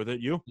an issue with it.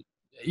 You?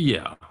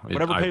 Yeah.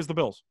 Whatever pays the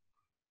bills.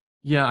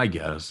 Yeah, I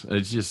guess.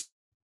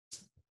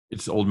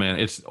 It's old man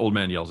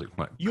yells at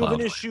clouds. You have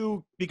an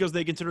issue because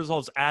they consider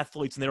themselves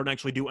athletes and they don't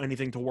actually do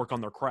anything to work on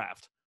their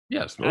craft.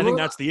 Yes. I think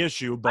that's the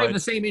issue. But I have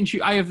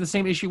the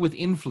same issue with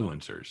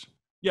influencers.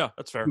 Yeah,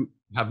 that's fair. Who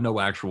have no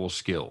actual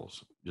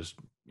skills. Just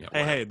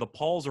hey, the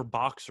Pauls are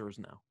boxers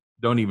now.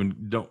 Don't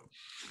even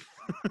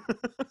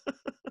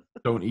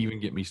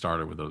get me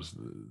started with those.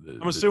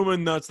 I'm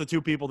assuming that's the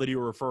two people that you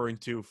were referring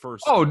to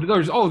first.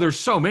 There's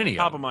so many.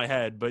 Top of my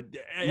head, but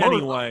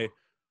anyway,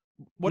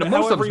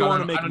 however you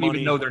want to make money. I don't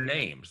even know their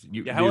names.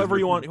 However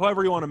you want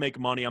to make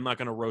money, I'm not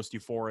going to roast you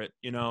for it.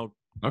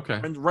 Okay.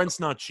 Rent's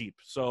not cheap,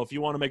 so if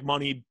you want to make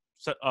money,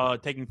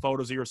 taking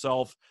photos of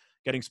yourself,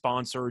 getting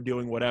sponsored,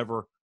 doing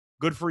whatever,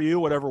 good for you.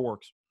 Whatever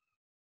works.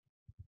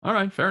 All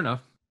right, fair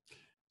enough.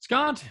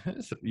 Scott,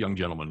 this young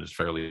gentleman is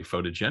fairly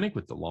photogenic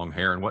with the long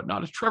hair and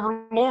whatnot. It's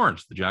Trevor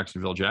Lawrence, the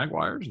Jacksonville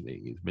Jaguars.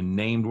 He's been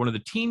named one of the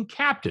team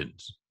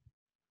captains,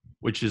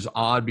 which is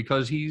odd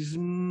because he's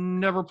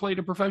never played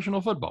a professional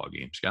football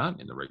game,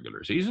 Scott, in the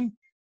regular season.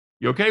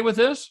 You okay with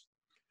this?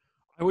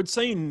 I would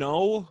say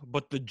no,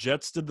 but the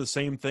Jets did the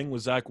same thing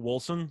with Zach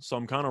Wilson, so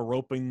I'm kind of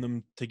roping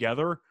them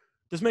together.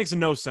 This makes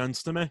no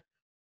sense to me.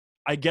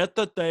 I get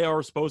that they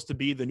are supposed to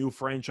be the new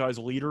franchise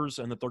leaders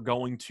and that they're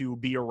going to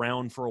be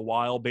around for a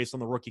while based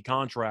on the rookie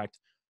contract.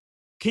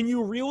 Can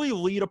you really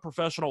lead a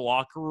professional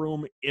locker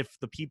room if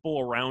the people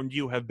around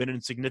you have been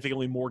in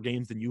significantly more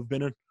games than you've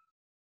been in?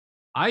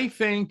 I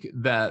think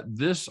that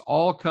this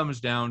all comes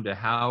down to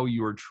how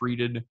you are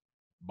treated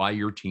by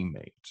your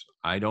teammates.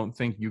 I don't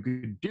think you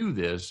could do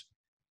this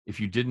if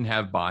you didn't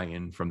have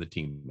buy-in from the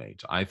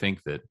teammates. I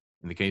think that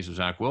in the case of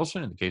Zach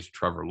Wilson, in the case of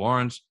Trevor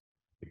Lawrence,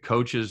 the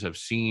coaches have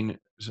seen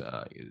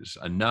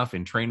enough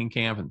in training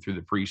camp and through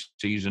the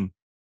preseason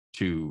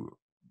to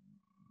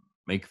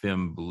make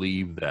them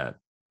believe that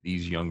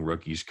these young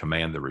rookies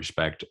command the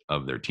respect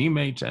of their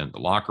teammates and the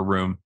locker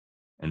room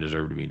and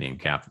deserve to be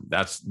named captain.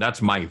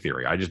 That's my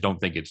theory. I just don't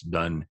think it's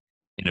done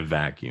in a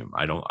vacuum.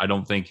 I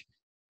don't think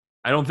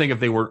if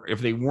they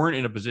weren't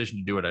in a position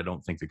to do it, I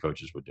don't think the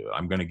coaches would do it.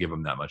 I'm going to give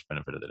them that much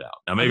benefit of the doubt.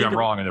 Now maybe I'm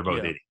wrong and they're both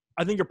idiots.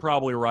 I think you're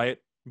probably right,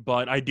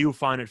 but I do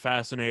find it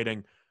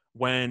fascinating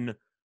when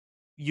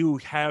you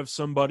have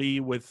somebody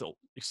with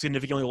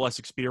significantly less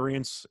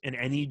experience in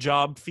any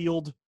job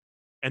field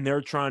and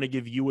they're trying to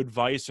give you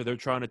advice or they're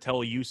trying to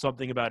tell you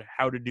something about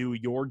how to do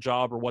your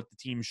job or what the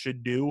team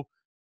should do,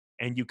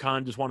 and you kind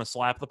of just want to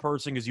slap the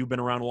person because you've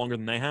been around longer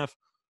than they have.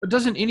 But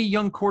doesn't any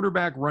young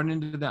quarterback run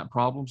into that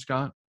problem,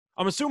 Scott?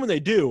 I'm assuming they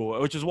do,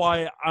 which is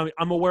why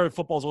I'm aware that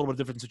football is a little bit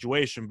different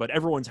situation, but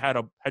everyone's had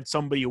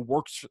somebody who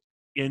works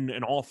in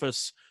an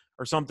office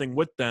or something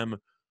with them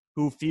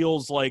who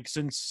feels like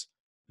since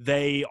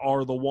they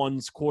are the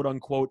ones, quote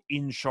unquote,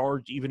 in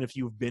charge, even if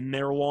you've been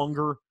there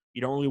longer,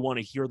 you don't really want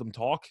to hear them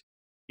talk.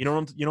 You know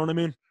what I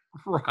mean?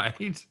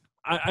 Right.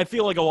 I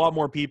feel like a lot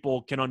more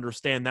people can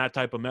understand that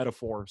type of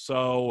metaphor.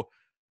 So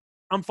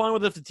I'm fine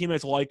with it if the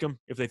teammates like him,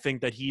 if they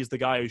think that he's the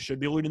guy who should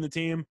be leading the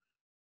team.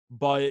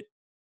 But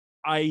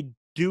I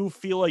do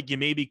feel like you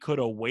maybe could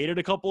have waited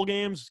a couple of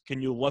games.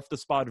 Can you left the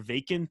spot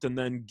vacant and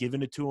then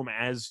given it to him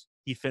as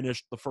he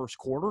finished the first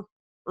quarter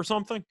or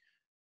something?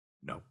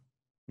 No.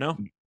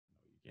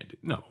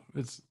 No,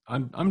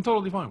 I'm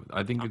totally fine with it.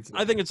 I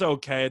think it's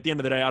okay. At the end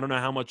of the day, I don't know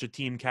how much a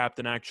team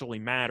captain actually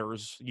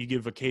matters. You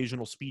give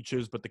occasional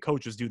speeches, but the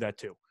coaches do that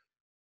too.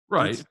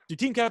 Right. Do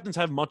team captains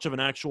have much of an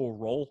actual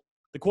role?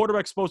 The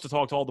quarterback's supposed to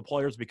talk to all the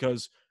players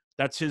because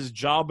that's his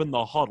job in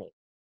the huddle.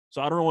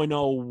 So I don't really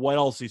know what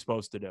else he's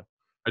supposed to do.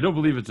 I don't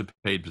believe it's a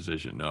paid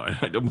position. No,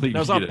 I don't believe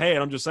it's not paid.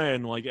 I'm just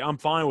saying, I'm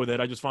fine with it.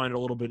 I just find it a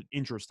little bit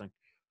interesting.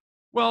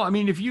 Well, I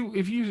mean, if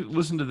you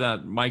listen to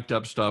that mic'd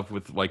up stuff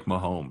with like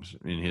Mahomes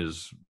in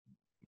his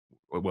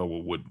what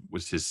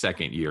was his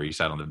second year, he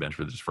sat on the bench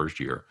for his first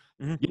year.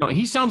 Mm-hmm.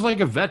 He sounds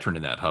like a veteran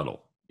in that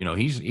huddle.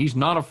 He's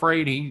not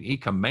afraid. He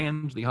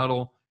commands the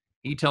huddle.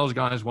 He tells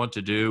guys what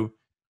to do.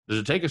 Does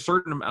it take a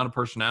certain amount of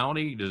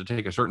personality? Does it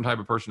take a certain type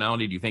of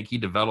personality? Do you think he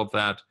developed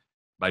that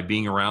by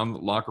being around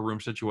locker room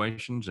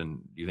situations? And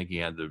do you think he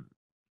had the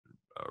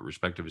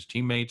respect of his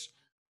teammates?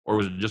 Or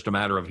was it just a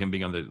matter of him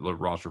being on the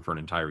roster for an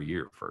entire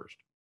year first?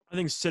 I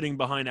think sitting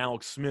behind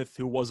Alex Smith,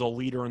 who was a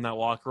leader in that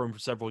locker room for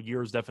several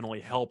years, definitely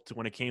helped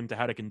when it came to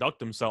how to conduct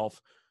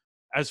himself.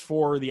 As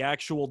for the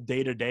actual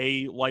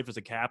day-to-day life as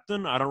a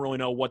captain, I don't really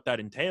know what that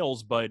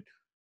entails, but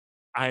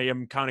I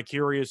am kind of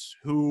curious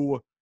who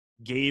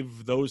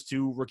gave those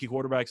two rookie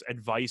quarterbacks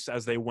advice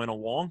as they went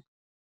along,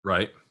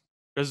 Right.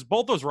 because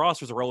both those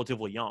rosters are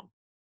relatively young.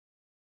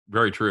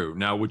 Very true.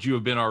 Now, would you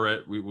have been all right?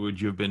 Would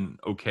you have been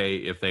okay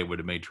if they would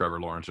have made Trevor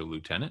Lawrence a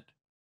lieutenant?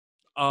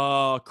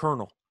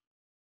 Colonel.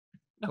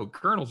 No,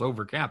 colonel's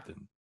over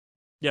captain.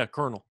 Yeah,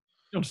 colonel.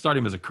 You don't start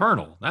him as a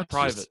colonel.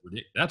 Private.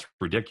 That's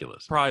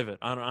ridiculous. Private.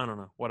 I don't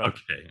know. Whatever.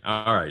 Okay.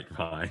 All right.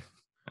 Fine.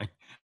 I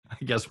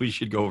guess we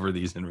should go over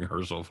these in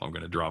rehearsal if I'm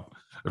going to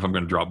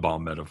drop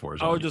bomb metaphors.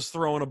 I would just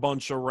throw in a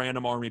bunch of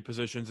random army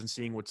positions and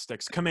seeing what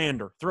sticks.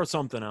 Commander. Throw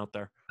something out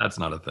there. That's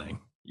not a thing.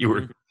 You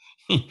were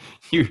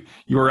you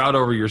were out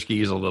over your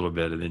skis a little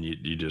bit, and then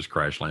you just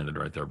crash landed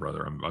right there,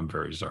 brother. I'm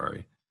very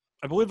sorry.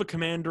 I believe a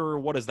commander,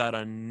 what is that,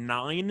 a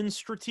 9 in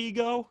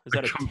Stratego? Is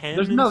that a 10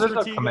 in there's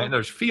Stratego? no command.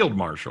 There's field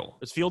marshal.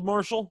 It's field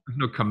marshal? There's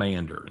no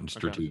commander in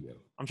Stratego. Okay.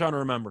 I'm trying to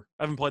remember.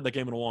 I haven't played that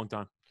game in a long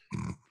time.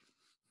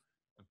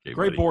 Okay,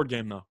 Great buddy. board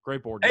game, though.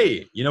 Great board game.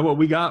 Hey, you know what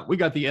we got? We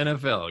got the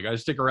NFL.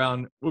 Guys, stick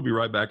around. We'll be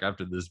right back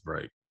after this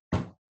break.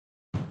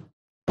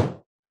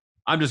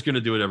 I'm just going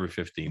to do it every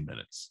 15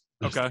 minutes.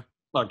 Okay.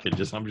 I'm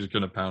just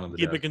going to pound on the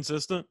Keep desk. it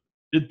consistent.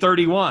 Did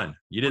 31.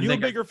 You didn't Were you a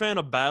think bigger fan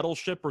of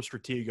Battleship or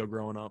Stratego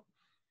growing up?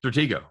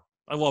 Stratego.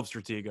 I love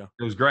Stratego.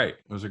 It was great.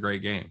 It was a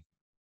great game.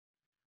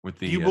 With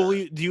the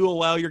Do you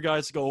allow your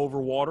guys to go over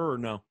water or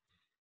no?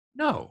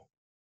 No.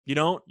 You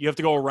don't? You have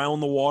to go around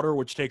the water,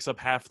 which takes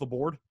up half the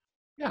board?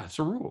 Yeah, it's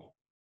a rule.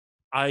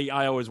 I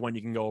always win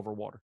you can go over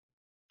water.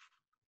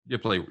 You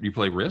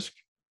play Risk?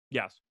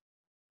 Yes.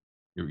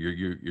 You're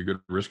a good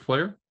Risk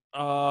player?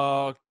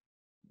 I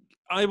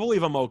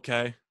believe I'm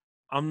okay.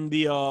 I'm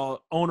the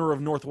owner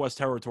of Northwest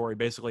Territory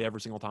basically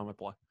every single time I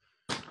play.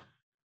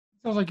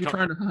 Sounds like you're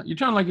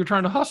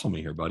trying to hustle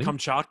me here, buddy.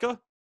 Kamchatka?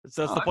 That's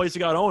the place you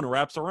got to own. It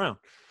wraps around.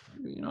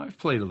 You know, I've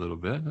played a little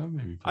bit.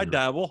 I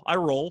dabble. I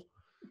roll.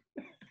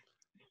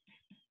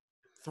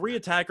 3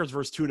 attackers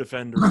versus 2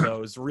 defenders,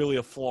 though, is really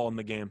a flaw in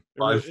the game.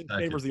 It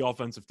favors the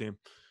offensive team.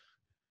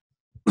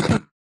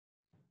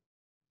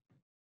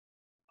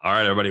 All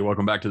right, everybody,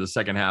 welcome back to the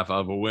second half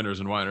of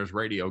Winners and Winers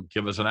Radio.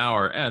 Give us an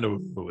hour,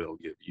 and we'll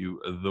give you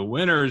the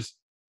winners.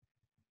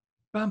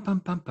 Bum,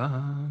 bum, bum,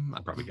 bum.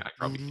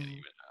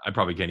 I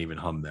probably can't even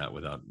hum that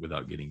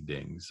without getting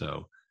dinged.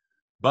 So,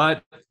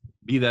 but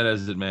be that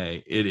as it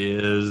may, it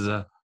is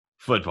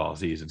football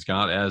season,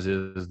 Scott. As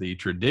is the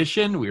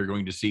tradition, we are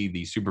going to see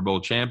the Super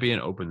Bowl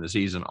champion open the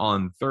season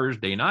on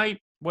Thursday night.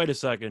 Wait a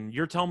second,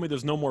 you're telling me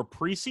there's no more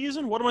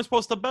preseason? What am I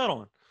supposed to bet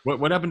on?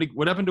 What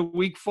happened to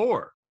Week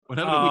 4? I'm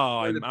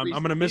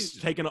going to miss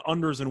taking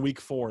unders in Week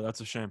 4.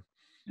 That's a shame.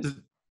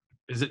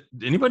 Is it?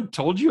 Anybody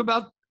told you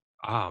about?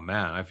 Oh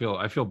man, I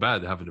feel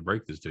bad having to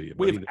break this to you.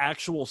 We have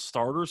actual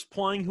starters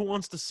playing. Who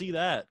wants to see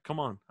that? Come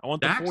on, I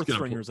want the fourth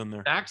stringers in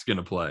there. Dak's going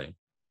to play.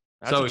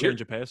 That's a change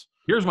of pace.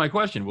 Here's my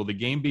question: will the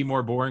game be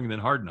more boring than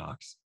Hard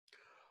Knocks?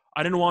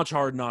 I didn't watch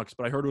Hard Knocks,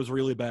 but I heard it was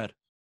really bad.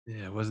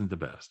 Yeah, it wasn't the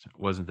best.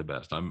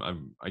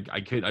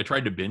 I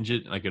tried to binge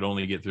it, and I could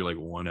only get through like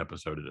one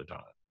episode at a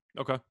time.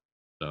 Okay.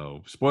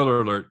 So,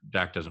 spoiler alert: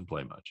 Dak doesn't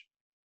play much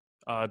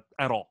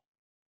at all.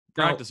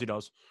 Practice he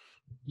does.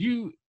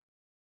 You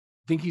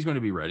think he's going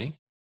to be ready?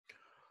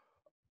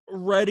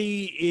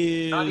 Ready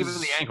is not even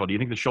the ankle. Do you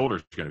think the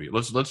shoulder's going to be?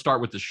 Let's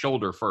start with the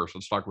shoulder first.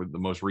 Let's start with the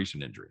most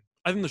recent injury.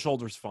 I think the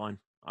shoulder's fine.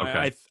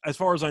 Okay. As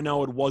far as I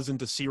know, it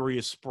wasn't a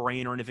serious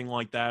sprain or anything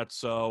like that.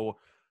 So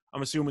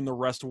I'm assuming the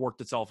rest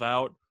worked itself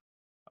out.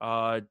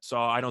 So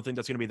I don't think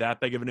that's going to be that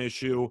big of an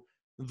issue.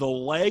 The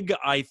leg,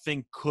 I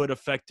think, could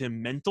affect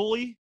him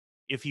mentally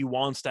if he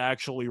wants to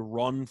actually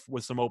run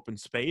with some open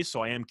space.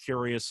 So I am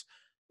curious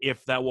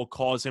if that will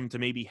cause him to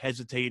maybe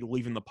hesitate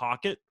leaving the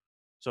pocket.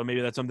 So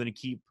maybe that's something to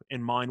keep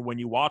in mind when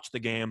you watch the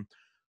game.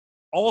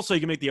 Also, you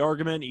can make the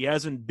argument he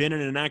hasn't been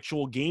in an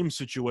actual game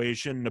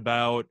situation in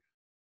about,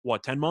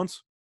 10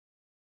 months?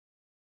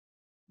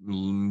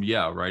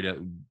 Yeah, right at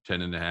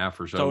 10 and a half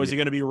or so. So is he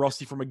going to be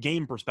rusty from a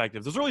game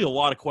perspective? There's really a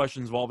lot of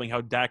questions involving how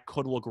Dak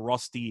could look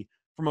rusty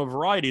from a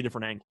variety of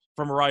different angles,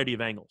 from a variety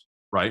of angles.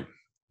 Right.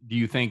 Do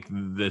you think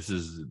this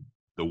is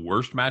the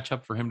worst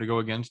matchup for him to go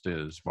against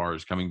as far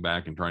as coming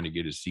back and trying to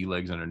get his sea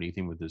legs underneath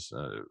him with this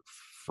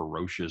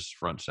ferocious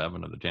front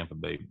seven of the Tampa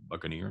Bay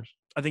Buccaneers?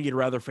 I think he'd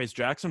rather face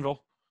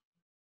Jacksonville.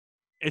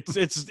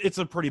 It's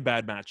a pretty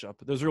bad matchup.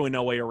 There's really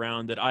no way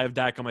around it. I have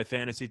Dak on my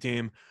fantasy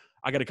team.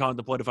 I got to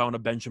contemplate if I want to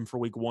bench him for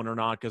week 1 or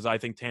not because I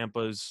think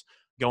Tampa's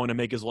going to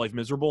make his life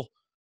miserable.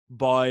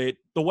 But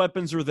the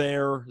weapons are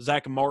there.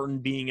 Zach Martin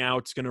being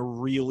out is going to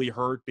really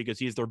hurt because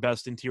he's their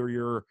best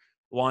interior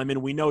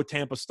lineman. We know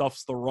Tampa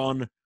stuffs the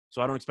run,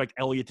 so I don't expect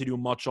Elliott to do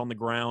much on the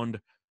ground.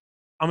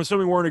 I'm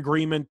assuming we're in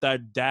agreement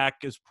that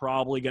Dak is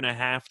probably going to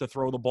have to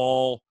throw the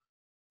ball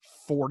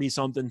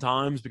 40-something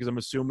times because I'm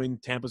assuming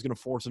Tampa's going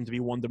to force him to be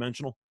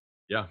one-dimensional.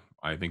 Yeah,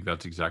 I think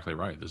that's exactly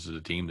right. This is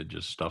a team that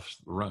just stuffs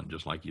the run,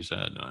 just like you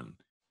said. And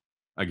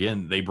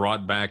again, they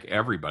brought back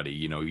everybody.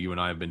 You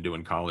and I have been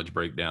doing college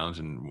breakdowns,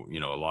 and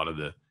a lot of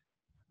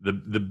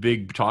the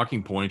big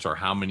talking points are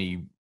how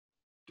many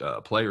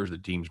players the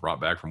teams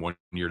brought back from one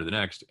year to the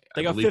next.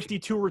 They got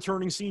 52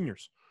 returning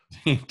seniors.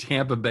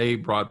 Tampa Bay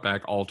brought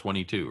back all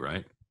 22,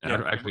 right?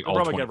 Yeah, Actually, they all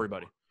brought back 20.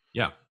 everybody.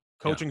 Yeah,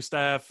 Coaching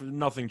staff,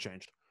 nothing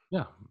changed.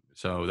 yeah.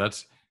 So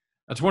that's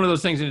one of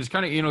those things, and it's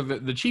kind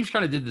of the Chiefs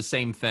kind of did the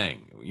same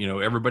thing.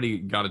 Everybody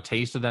got a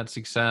taste of that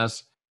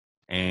success,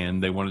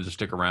 and they wanted to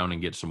stick around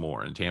and get some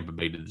more. And Tampa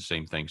Bay did the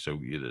same thing. So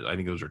I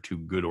think those are two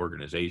good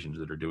organizations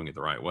that are doing it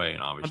the right way.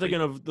 And obviously, I'm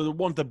thinking of the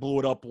ones that blew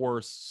it up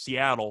were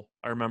Seattle.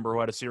 I remember,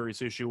 who had a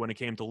serious issue when it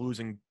came to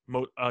losing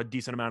a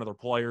decent amount of their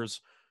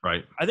players.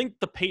 right. I think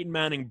the Peyton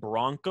Manning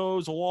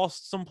Broncos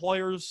lost some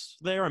players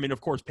there. I mean,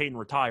 of course, Peyton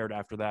retired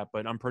after that,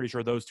 but I'm pretty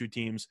sure those two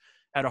teams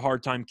had a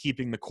hard time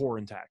keeping the core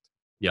intact.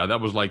 Yeah,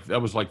 that was like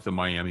the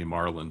Miami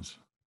Marlins,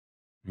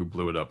 who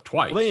blew it up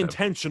twice. Well, they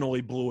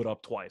intentionally blew it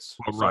up twice.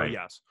 Well, so, right.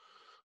 yes.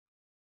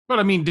 But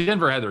I mean,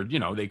 Denver had their,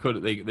 they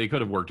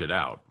could have worked it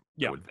out.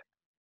 Yeah.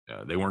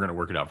 They weren't going to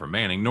work it out for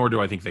Manning, nor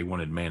do I think they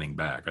wanted Manning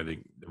back. I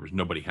think there was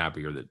nobody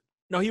happier that.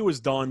 No, he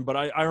was done, but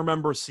I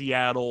remember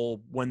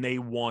Seattle, when they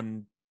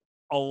won,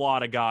 a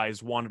lot of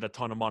guys wanted a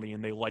ton of money,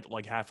 and they let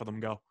like half of them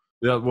go.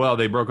 Yeah, well,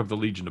 they broke up the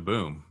Legion of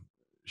Boom.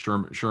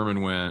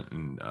 Sherman went,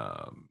 and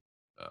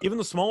even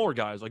the smaller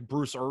guys like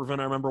Bruce Irvin,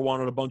 I remember,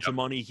 wanted a bunch of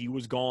money. He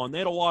was gone. They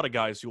had a lot of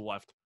guys who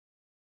left.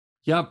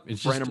 Yep,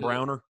 it's Brandon just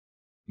Browner.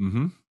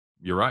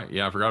 You're right.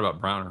 Yeah, I forgot about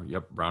Browner.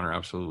 Yep, Browner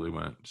absolutely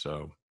went.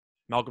 So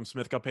Malcolm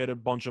Smith got paid a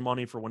bunch of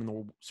money for winning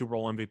the Super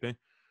Bowl MVP.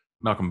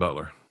 Malcolm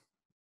Butler.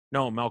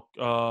 No,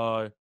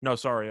 no,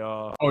 sorry.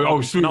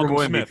 Super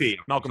Bowl Smith. MVP.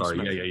 Malcolm Sorry,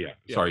 Smith.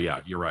 Yeah. Sorry,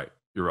 yeah, you're right.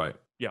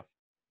 Yeah.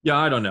 Yeah,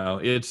 I don't know.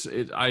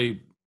 I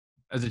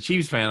as a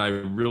Chiefs fan, I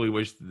really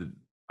wish that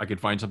I could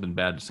find something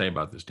bad to say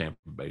about this Tampa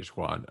Bay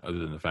squad, other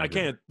than the fact I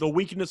can't. The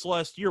weakness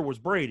last year was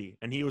Brady,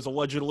 and he was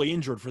allegedly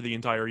injured for the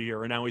entire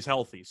year, and now he's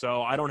healthy.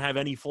 So I don't have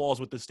any flaws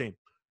with this team.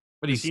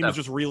 But this team is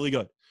just really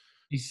good.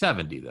 He's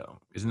 70, though.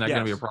 Isn't that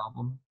going to be a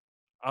problem?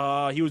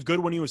 He was good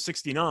when he was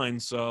 69,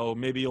 so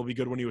maybe he'll be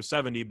good when he was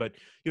 70. But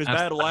he was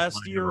bad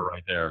last year.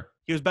 Right there.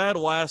 He was bad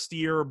last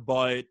year,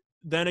 but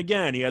then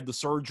again, he had the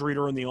surgery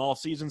during the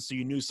offseason, so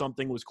you knew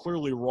something was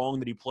clearly wrong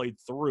that he played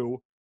through.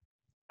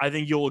 I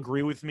think you'll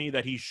agree with me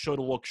that he should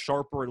look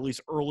sharper, at least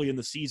early in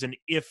the season,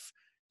 if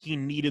he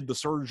needed the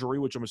surgery,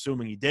 which I'm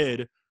assuming he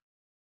did.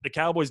 The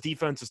Cowboys'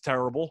 defense is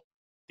terrible.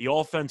 The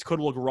offense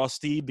could look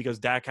rusty because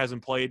Dak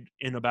hasn't played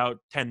in about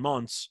 10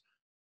 months.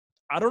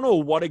 I don't know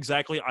what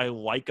exactly I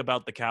like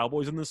about the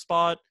Cowboys in this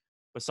spot,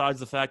 besides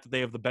the fact that they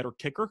have the better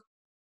kicker.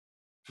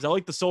 Is that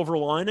like the silver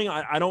lining?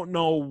 I don't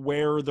know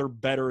where they're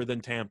better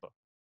than Tampa.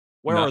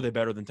 Where are they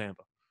better than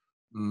Tampa?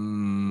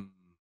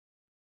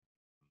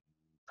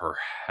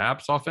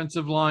 Perhaps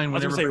offensive line. I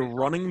was going to say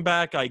running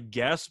back, I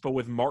guess, but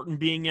with Martin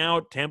being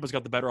out, Tampa's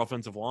got the better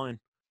offensive line.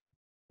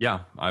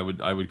 Yeah, I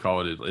would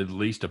call it at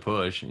least a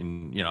push,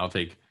 and I'll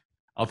take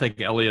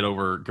Elliott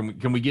over.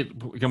 Can we get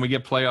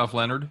playoff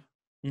Leonard?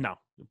 No,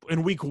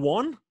 in week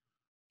one,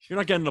 you're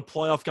not getting a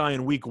playoff guy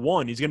in week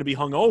one. He's going to be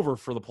hung over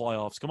for the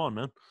playoffs. Come on,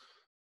 man.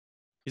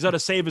 He's got to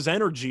save his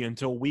energy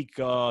until week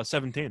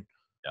 17.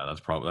 Yeah, that's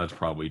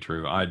probably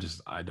true. I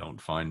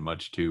don't find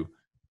much to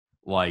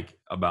like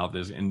about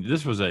this, and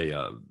this was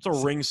it's a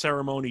ring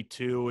ceremony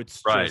too.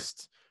 It's right.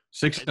 Just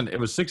it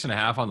was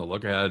 6.5 on the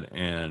look ahead,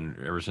 and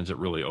ever since it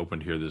really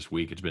opened here this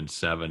week, it's been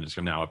 7. It's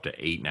now up to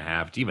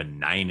 8.5. It's even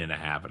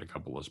 9.5 at a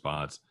couple of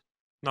spots.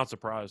 Not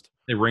surprised.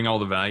 They wring all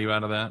the value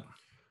out of that.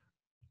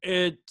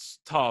 It's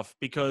tough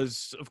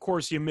because, of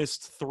course, you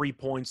missed 3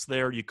 points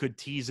there. You could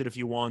tease it if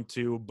you want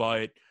to,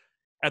 but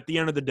at the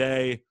end of the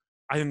day,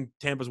 I think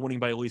Tampa's winning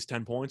by at least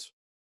 10 points.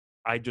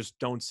 I just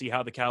don't see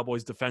how the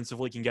Cowboys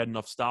defensively can get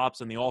enough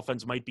stops, and the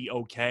offense might be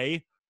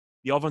okay.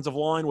 The offensive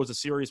line was a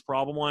serious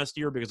problem last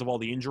year because of all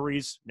the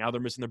injuries. Now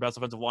they're missing their best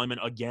offensive lineman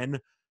again.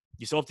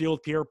 You still have to deal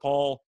with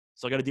Pierre-Paul.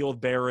 Still got to deal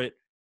with Barrett.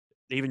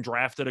 They even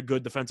drafted a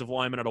good defensive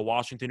lineman out of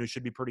Washington who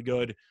should be pretty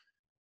good.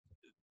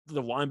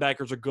 The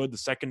linebackers are good. The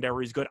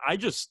secondary is good. I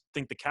just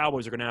think the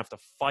Cowboys are going to have to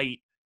fight.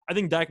 I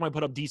think Dak might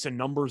put up decent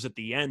numbers at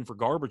the end for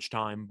garbage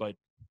time, but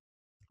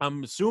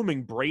I'm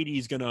assuming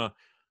Brady's going to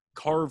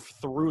carve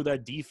through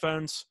that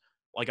defense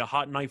like a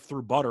hot knife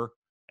through butter,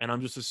 and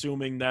I'm just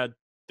assuming that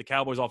the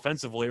Cowboys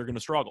offensively are going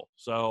to struggle.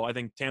 So I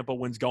think Tampa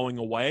wins going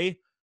away.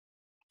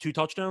 2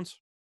 touchdowns.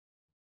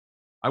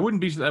 I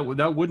wouldn't be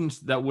that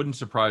wouldn't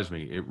surprise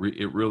me. It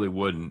really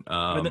wouldn't.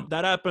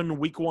 That happened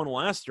week 1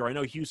 last year. I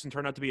know Houston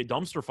turned out to be a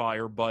dumpster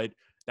fire, but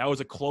that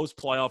was a close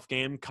playoff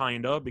game,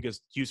 kinda,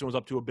 because Houston was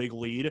up to a big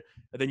lead.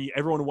 And then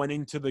everyone went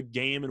into the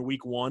game in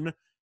week 1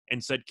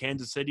 and said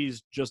Kansas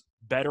City's just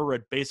better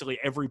at basically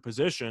every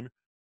position,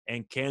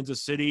 and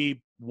Kansas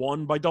City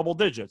won by double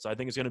digits. I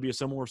think it's going to be a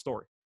similar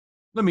story.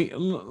 Let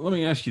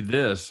me ask you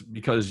this,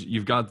 because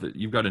you've got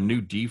a new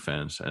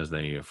defense as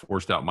they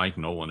forced out Mike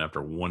Nolan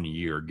after 1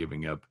 year,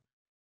 giving up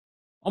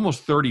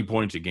almost 30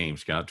 points a game.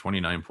 Scott,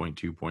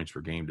 29.2 points per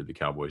game did the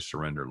Cowboys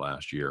surrender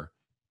last year.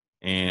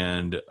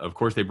 And of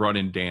course, they brought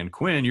in Dan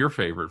Quinn, your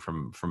favorite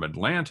from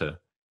Atlanta.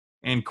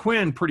 And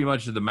Quinn pretty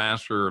much is the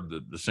master of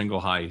the single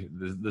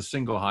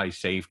high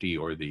safety,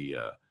 or the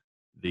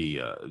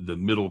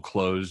middle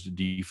closed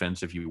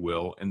defense, if you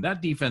will. And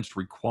that defense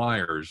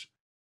requires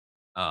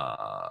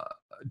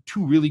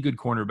two really good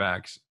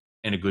cornerbacks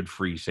and a good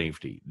free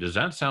safety. Does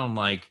that sound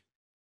like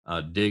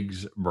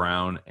Diggs,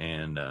 Brown,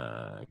 and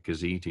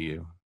Kazee to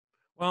you?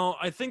 Well,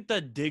 I think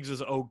that Diggs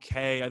is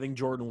okay. I think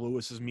Jordan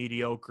Lewis is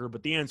mediocre,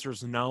 but the answer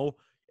is no.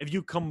 If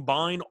you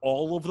combine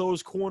all of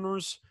those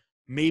corners,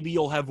 maybe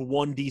you'll have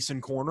one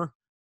decent corner,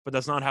 but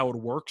that's not how it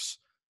works.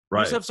 You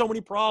just Right. have so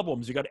many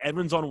problems. You got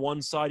Evans on one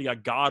side, you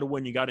got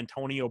Godwin, you got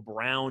Antonio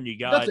Brown, you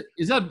got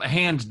Is that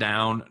hands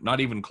down,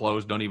 not even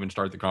close, don't even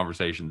start the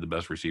conversation, the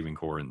best receiving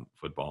core in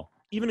football?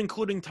 even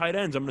including tight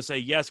ends. I'm going to say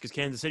yes because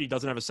Kansas City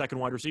doesn't have a second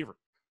wide receiver.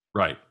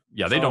 Right.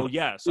 Yeah, they So don't.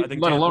 yes, I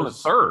think Let alone a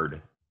Tampa's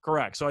third.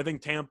 correct. So I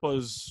think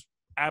Tampa's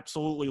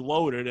absolutely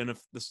loaded, and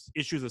if the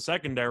issue is the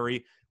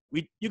secondary,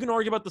 you can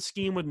argue about the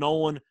scheme with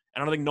Nolan, and I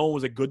don't think Nolan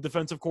was a good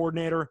defensive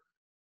coordinator.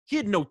 He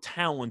had no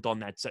talent on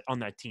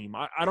that team.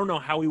 I don't know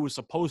how he was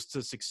supposed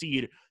to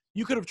succeed.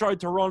 You could have tried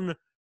to run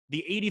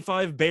the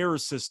 85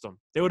 Bears system.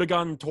 They would have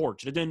gotten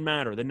torched. It didn't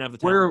matter. They didn't have the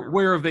talent.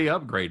 Where have they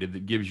upgraded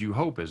that gives you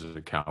hope as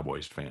a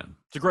Cowboys fan?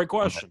 It's a great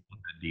question. On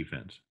that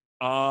defense.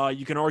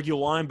 You can argue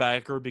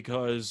linebacker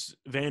because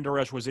Van Der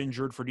Esch was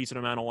injured for a decent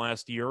amount of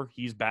last year.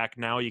 He's back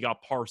now. You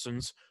got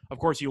Parsons. Of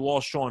course, you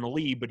lost Sean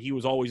Lee, but he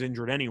was always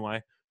injured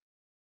anyway.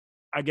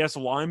 I guess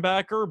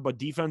linebacker, but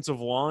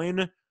defensive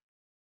line,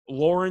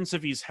 Lawrence,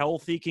 if he's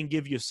healthy, can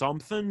give you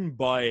something,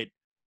 but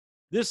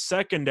this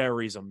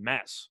secondary is a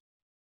mess.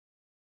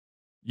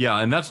 Yeah,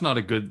 and that's not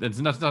a good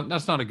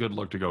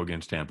look to go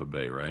against Tampa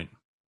Bay, right?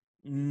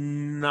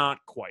 Not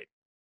quite.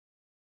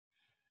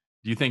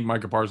 Do you think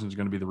Micah Parsons is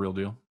going to be the real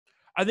deal?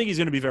 I think he's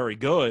going to be very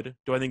good.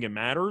 Do I think it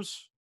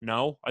matters?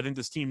 No. I think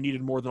this team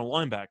needed more than a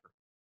linebacker,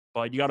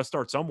 but you got to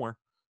start somewhere.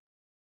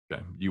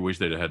 Okay. You wish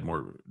they'd have had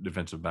more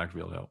defensive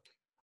backfield help.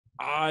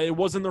 It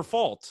wasn't their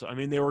fault. I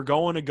mean, they were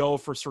going to go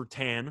for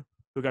Surtain,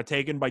 who got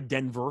taken by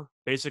Denver,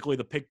 basically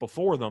the pick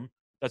before them.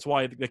 That's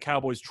why the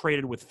Cowboys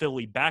traded with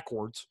Philly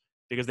backwards,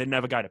 because they didn't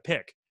have a guy to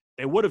pick.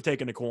 They would have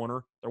taken a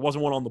corner. There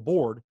wasn't one on the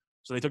board,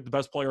 so they took the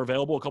best player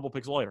available a couple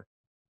picks later.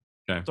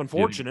 Okay. It's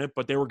unfortunate,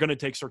 but they were going to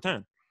take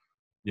Surtain.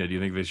 Yeah, do you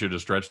think they should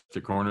have stretched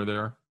the corner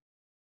there?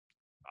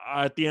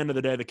 At the end of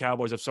the day, the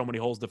Cowboys have so many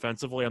holes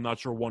defensively. I'm not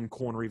sure one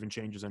corner even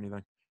changes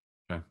anything.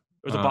 Okay.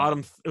 It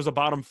was a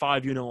bottom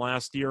 5 unit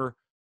last year.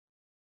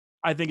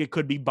 I think it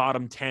could be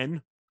bottom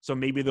 10, so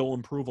maybe they'll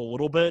improve a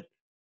little bit,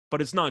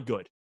 but it's not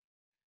good.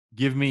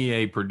 Give me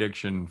a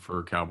prediction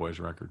for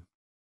Cowboys record.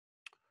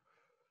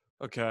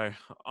 Okay.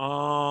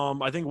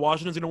 I think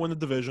Washington's going to win the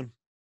division.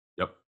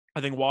 Yep.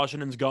 I think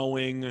Washington's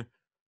going,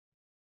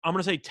 I'm going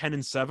to say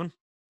 10-7.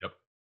 Yep.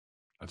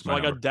 That's So my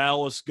I number. got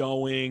Dallas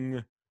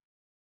going,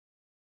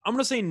 I'm going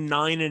to say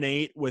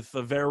 9-8 with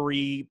a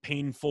very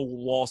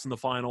painful loss in the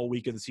final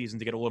week of the season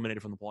to get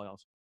eliminated from the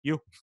playoffs.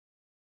 You?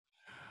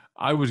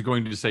 I was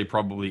going to say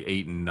probably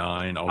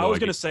 8-9. I was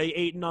going to say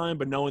 8-9,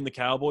 but knowing the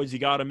Cowboys, you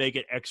got to make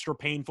it extra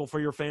painful for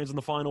your fans in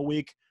the final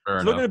week. So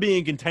they're going to be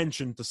in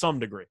contention to some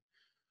degree.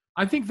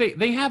 I think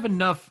they have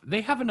enough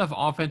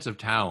offensive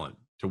talent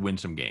to win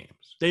some games.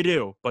 They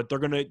do, but they're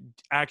going to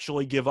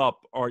actually give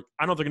up, or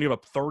I don't know if they're going to give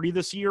up 30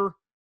 this year,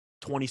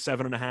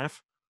 27.5.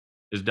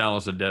 Is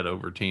Dallas a dead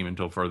over team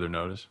until further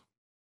notice?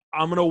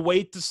 I'm going to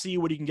wait to see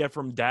what he can get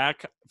from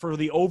Dak. For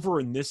the over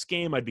in this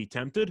game, I'd be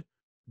tempted,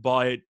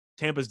 but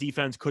Tampa's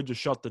defense could just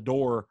shut the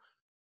door.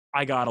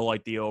 I got to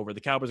like the over.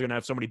 The Cowboys are going to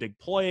have so many big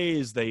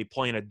plays. They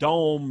play in a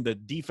dome. The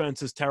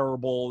defense is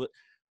terrible.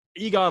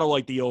 You got to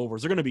like the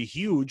overs. They're going to be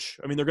huge.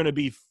 I mean, they're going to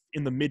be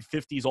in the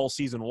mid-50s all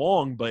season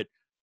long, but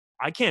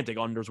I can't take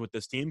unders with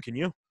this team. Can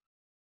you?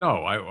 No,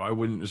 I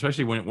wouldn't,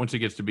 especially once it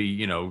gets to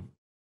be,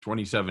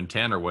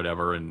 27-10 or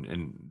whatever,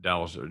 and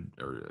Dallas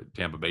or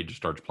Tampa Bay just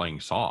starts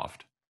playing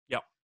soft.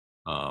 Yep.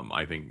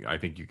 I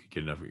think you could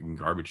get enough in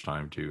garbage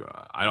time to.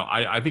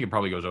 I think it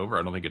probably goes over.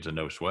 I don't think it's a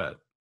no sweat.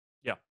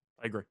 Yeah,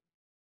 I agree.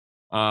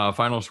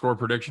 Final score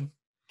prediction.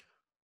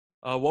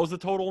 What was the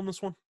total in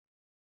this one?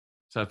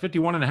 It's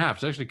 51.5.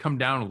 It's actually come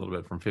down a little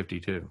bit from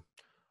 52.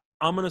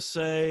 I'm going to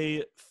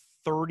say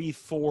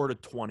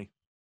 34-20.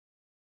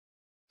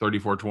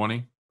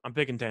 34-20. I'm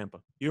picking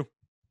Tampa. You?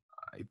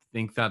 I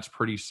think that's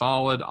pretty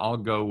solid. I'll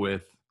go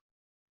with.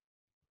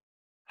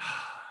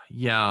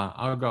 Yeah,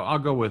 I'll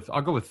go with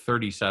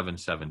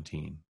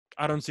 37-17.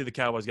 I don't see the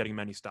Cowboys getting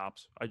many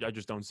stops. I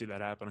just don't see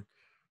that happening.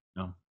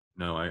 No,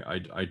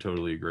 I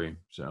totally agree.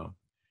 So,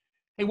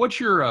 hey,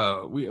 what's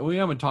your we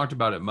haven't talked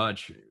about it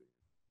much.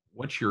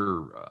 What's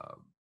your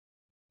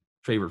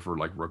favorite for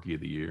like rookie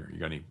of the year? You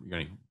got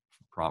any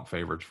prop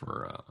favorites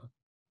for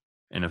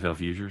NFL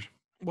futures?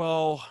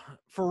 Well,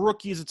 for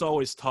rookies, it's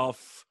always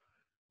tough.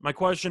 My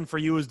question for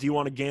you is, do you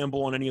want to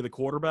gamble on any of the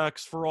quarterbacks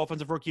for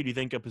offensive rookie? Do you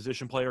think a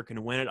position player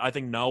can win it? I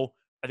think no.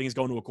 I think it's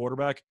going to a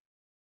quarterback.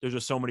 There's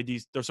just so many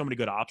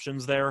good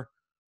options there.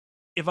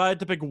 If I had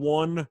to pick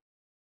one,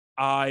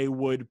 I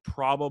would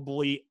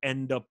probably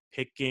end up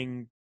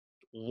picking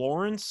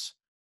Lawrence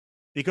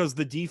because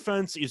the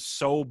defense is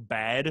so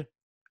bad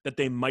that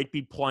they might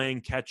be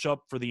playing catch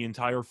up for the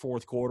entire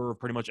fourth quarter of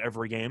pretty much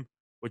every game,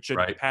 which should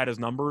Right. pad his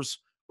numbers,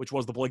 which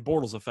was the Blake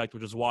Bortles effect,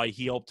 which is why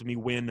he helped me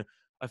win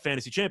a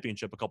fantasy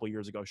championship a couple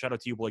years ago. Shout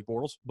out to you, Blake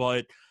Bortles.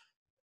 But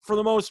for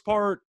the most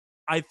part,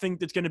 I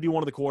think it's going to be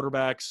one of the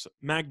quarterbacks.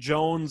 Mac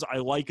Jones, I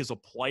like as a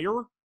player,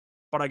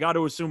 but I got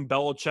to assume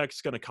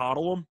Belichick's going to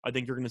coddle him. I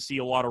think you're going to see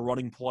a lot of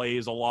running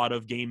plays, a lot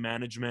of game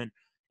management.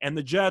 And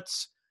the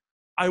Jets,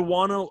 I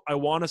want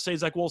to say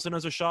Zach Wilson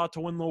has a shot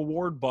to win the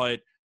award,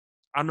 but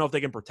I don't know if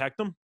they can protect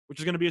him, which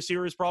is going to be a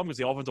serious problem because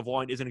the offensive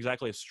line isn't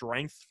exactly a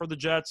strength for the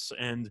Jets,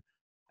 and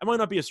it might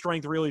not be a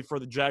strength really for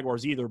the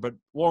Jaguars either, but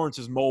Lawrence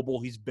is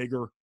mobile. He's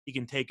bigger. He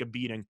can take a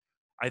beating.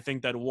 I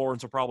think that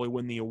Lawrence will probably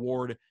win the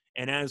award.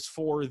 And as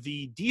for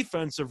the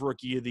defensive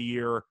rookie of the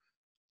year,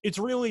 it's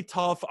really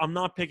tough. I'm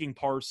not picking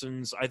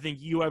Parsons. I think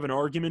you have an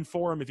argument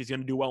for him if he's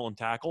going to do well in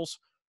tackles.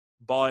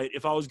 But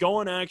if I was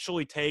going to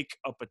actually take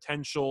a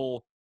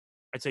potential,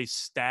 I'd say,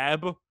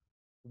 stab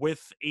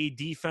with a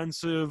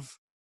defensive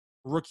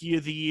rookie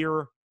of the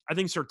year, I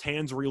think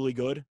Surtain's really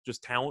good,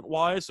 just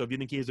talent-wise. So if you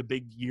think he has a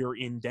big year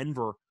in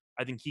Denver,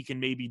 I think he can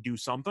maybe do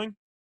something.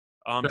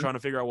 I'm trying to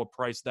figure out what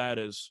price that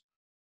is.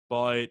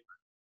 But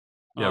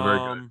yeah, very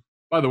good.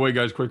 By the way,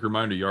 guys, quick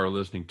reminder, you are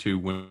listening to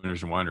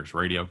Winners and Winers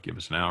Radio. Give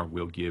us an hour.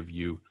 We'll give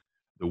you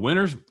the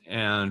winners.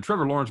 And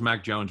Trevor Lawrence,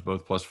 Mac Jones,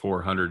 both plus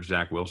 400.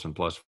 Zach Wilson,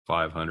 plus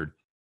 500.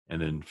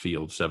 And then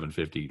Fields,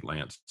 750.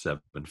 Lance,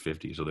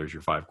 750. So there's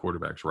your 5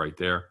 quarterbacks right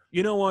there.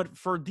 You know what?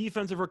 For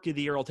defensive rookie of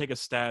the year, I'll take a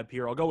stab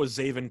here. I'll go with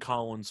Zaven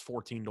Collins,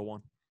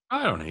 14-1.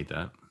 I don't hate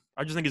that.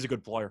 I just think he's a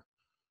good player.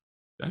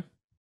 Okay.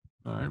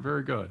 All right.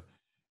 Very good.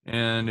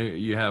 And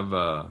you have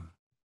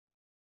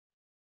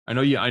I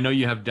know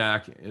you have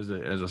Dak as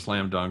a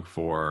slam dunk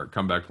for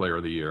comeback player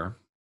of the year.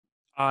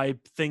 I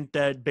think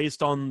that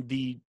based on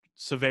the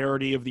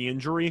severity of the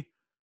injury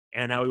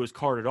and how he was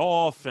carted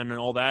off and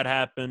all that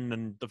happened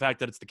and the fact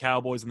that it's the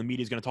Cowboys and the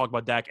media is going to talk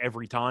about Dak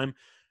every time,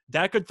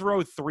 Dak could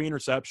throw 3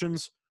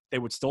 interceptions. They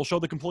would still show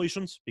the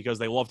completions because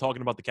they love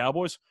talking about the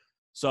Cowboys.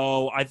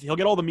 So he'll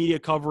get all the media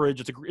coverage.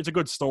 It's a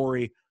good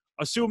story.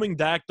 Assuming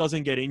Dak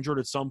doesn't get injured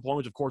at some point,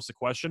 which of course the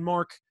question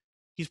mark,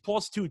 he's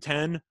plus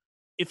 210.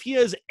 If he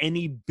has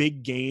any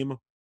big game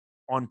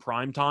on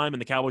primetime, and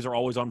the Cowboys are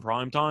always on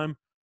primetime,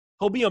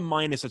 he'll be a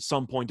minus at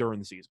some point during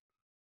the season.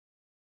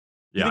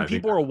 You think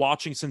people are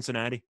watching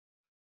Cincinnati?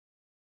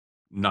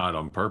 Not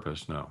on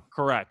purpose, no.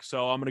 Correct.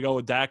 So I'm going to go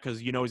with Dak because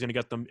he's going to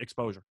get them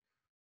exposure.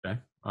 Okay.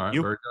 All right.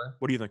 You? Very good.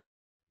 What do you think?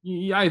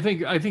 Yeah, I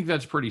think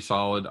that's pretty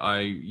solid.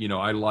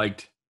 I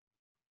liked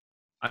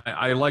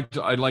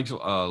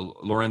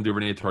Laurent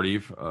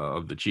Duvernay-Tardif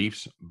of the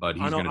Chiefs, but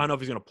I don't know if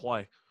he's going to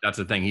play. That's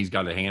the thing. He's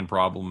got a hand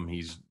problem.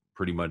 He's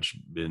pretty much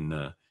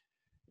been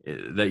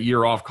that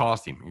year off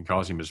cost him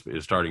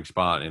his starting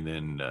spot, and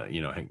then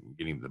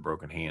getting the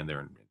broken hand there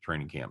in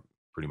training camp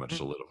pretty much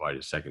solidified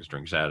his second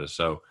string status.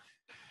 So,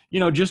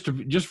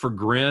 just for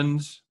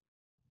grins.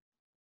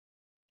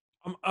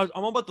 I'm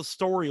all about the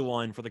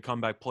storyline for the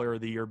comeback player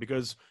of the year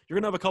because you're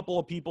going to have a couple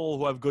of people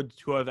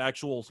who have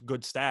actual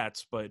good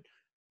stats, but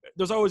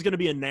there's always going to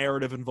be a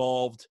narrative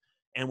involved.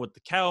 And with the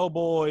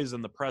Cowboys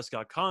and the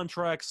Prescott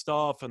contract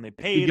stuff, and they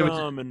paid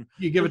him, and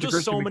you give it to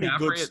Christian so many McCaffrey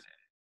good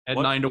at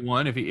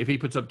 9-1. If he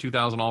puts up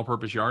 2,000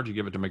 all-purpose yards, you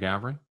give it to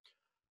McCaffrey.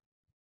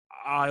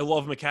 I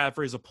love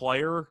McCaffrey as a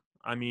player.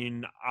 I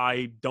mean,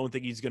 I don't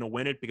think he's going to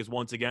win it because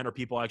once again, are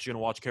people actually going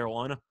to watch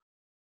Carolina?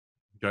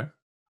 Okay.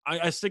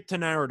 I stick to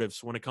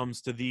narratives when it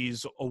comes to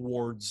these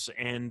awards,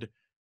 and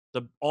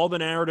all the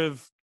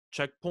narrative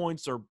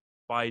checkpoints are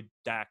by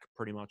Dak,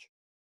 pretty much.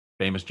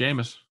 Famous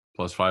Jameis,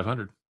 plus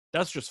 500.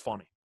 That's just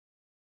funny.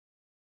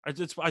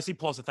 I see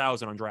plus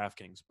 1,000 on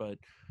DraftKings, but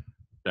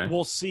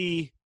We'll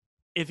see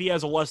if he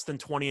has a less than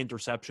 20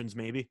 interceptions,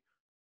 maybe.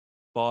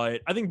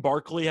 But I think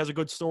Barkley has a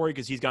good story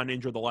because he's gotten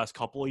injured the last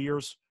couple of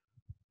years.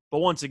 But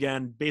once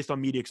again, based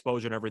on media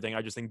exposure and everything,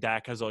 I just think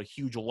Dak has a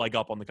huge leg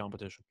up on the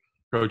competition.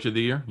 Coach of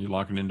the year, you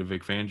locking into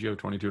Vic Fangio,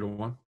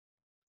 22-1?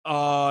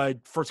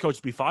 First coach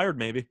to be fired,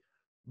 maybe.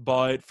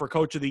 But for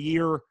coach of the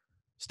year,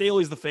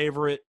 Staley's the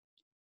favorite.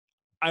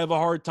 I have a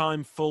hard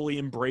time fully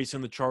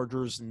embracing the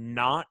Chargers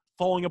not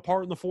falling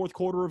apart in the fourth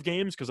quarter of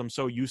games because I'm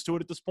so used to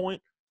it at this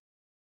point.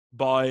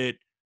 But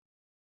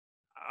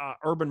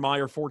Urban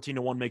Meyer,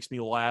 14-1 makes me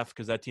laugh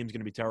because that team's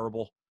going to be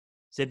terrible.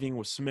 Same thing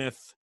with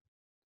Smith.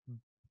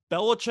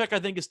 Belichick, I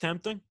think, is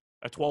tempting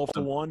at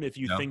 12-1 if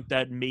you think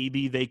that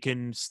maybe they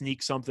can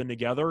sneak something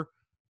together.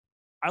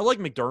 I like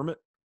McDermott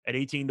at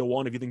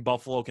 18-1 if you think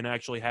Buffalo can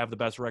actually have the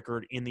best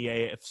record in the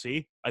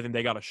AFC. I think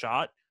they got a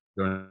shot.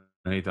 Don't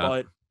hate that.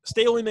 But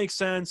Staley makes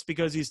sense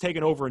because he's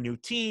taken over a new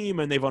team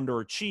and they've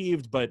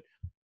underachieved. But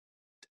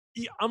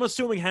I'm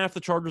assuming half the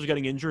Chargers are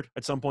getting injured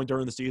at some point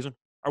during the season.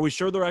 Are we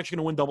sure they're actually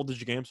going to win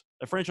double-digit games?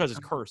 That franchise is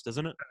cursed,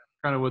 isn't it?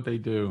 Kind of what they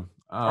do.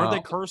 Aren't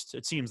they cursed?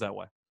 It seems that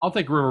way. I'll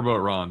take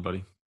Riverboat Ron,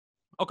 buddy.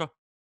 Okay.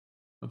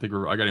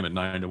 I got him at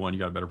 9-1. You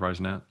got a better price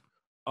than that?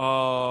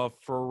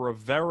 For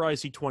Rivera, I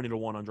see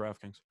 20-1 on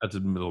DraftKings. That's a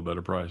little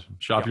better price.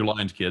 Shop your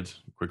lines, kids.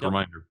 Quick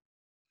reminder.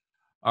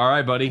 All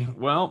right, buddy.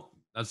 Well,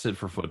 that's it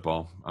for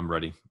football. I'm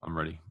ready. I'm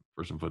ready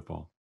for some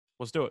football.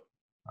 Let's do it.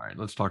 All right,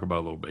 let's talk about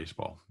a little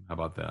baseball. How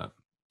about that?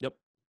 Yep.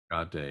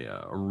 Got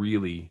a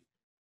really,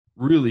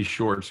 really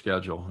short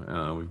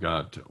schedule. We've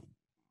got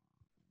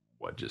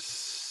what, just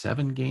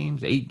 7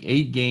 games,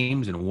 eight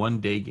games, and 1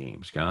 day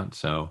game, Scott.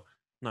 So,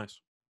 Nice.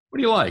 what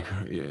do you like?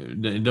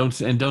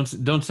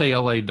 Don't say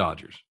L.A.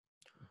 Dodgers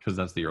because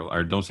that's the early.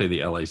 Or don't say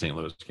the L.A. St.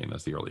 Louis game.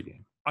 That's the early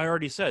game. I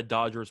already said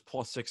Dodgers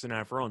plus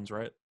 6.5 runs,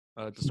 right?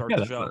 To start Yeah,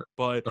 the that's show.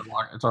 But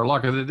it's our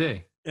lock of the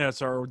day. yeah,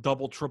 it's our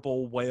double,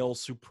 triple, whale,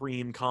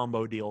 supreme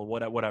combo deal,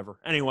 whatever.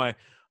 Anyway,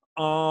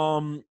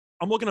 I'm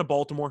looking at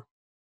Baltimore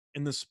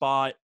in this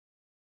spot.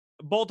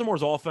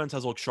 Baltimore's offense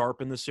has looked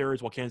sharp in this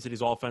series, while Kansas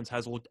City's offense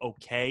has looked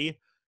okay.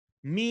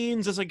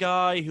 Means is a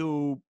guy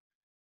who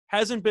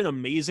hasn't been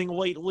amazing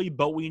lately,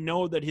 but we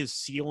know that his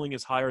ceiling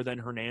is higher than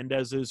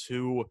Hernandez's,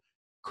 who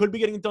could be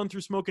getting it done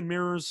through smoke and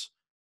mirrors.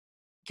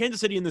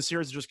 Kansas City in this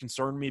series has just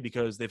concerned me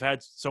because they've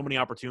had so many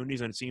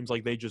opportunities, and it seems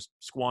like they just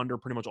squander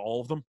pretty much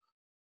all of them.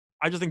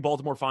 I just think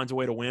Baltimore finds a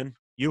way to win.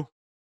 You?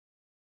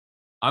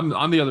 I'm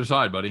on the other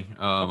side, buddy.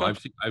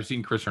 Okay. I've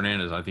seen Chris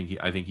Hernandez. I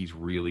think he's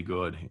really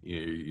good.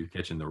 You're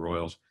catching the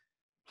Royals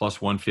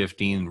plus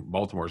 115.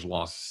 Baltimore's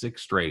lost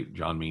 6 straight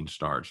John Mean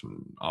starts,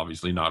 and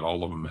obviously not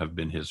all of them have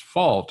been his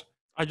fault.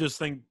 I just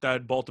think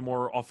that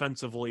Baltimore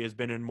offensively has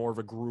been in more of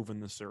a groove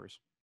in this series.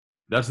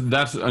 That's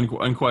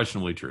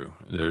unquestionably true.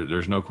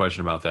 There's no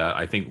question about that.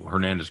 I think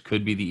Hernandez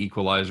could be the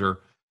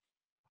equalizer.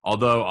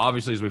 Although,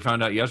 obviously, as we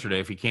found out yesterday,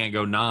 if he can't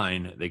go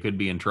 9, they could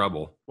be in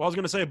trouble. Well, I was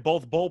going to say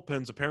both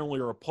bullpens apparently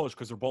are a push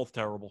because they're both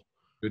terrible.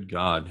 Good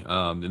God.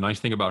 The nice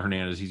thing about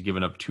Hernandez, he's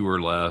given up 2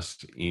 or less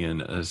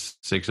in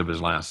 6 of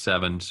his last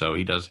 7. So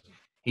he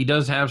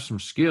does have some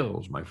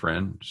skills, my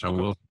friend. So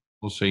Okay.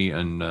 we'll see.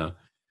 And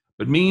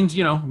but Means,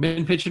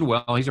 been pitching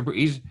well.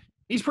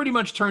 He's pretty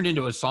much turned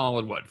into a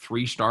solid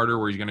 3 starter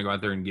where he's going to go out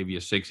there and give you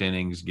 6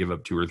 innings, give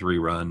up 2 or 3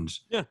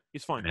 runs, Yeah,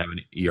 he's fine. and have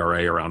an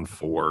ERA around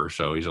 4.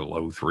 So he's a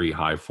low 3,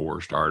 high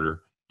 4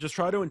 starter. Just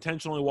try to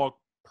intentionally walk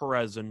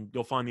Perez, and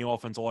you'll find the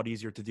offense a lot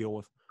easier to deal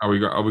with. Are we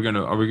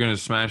gonna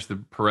smash the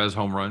Perez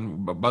home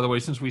run? But by the way,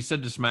 since we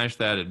said to smash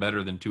that at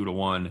better than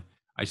 2-1,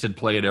 I said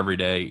play it every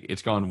day.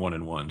 It's gone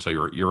 1-1, so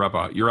you're up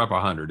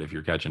 100 if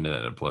you're catching it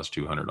at plus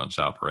 200 on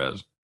Sal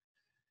Perez.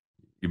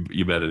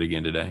 You bet it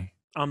again today.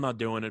 I'm not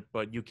doing it,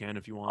 but you can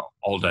if you want.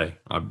 All day.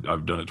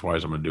 I've done it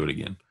twice. I'm gonna do it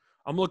again.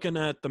 I'm looking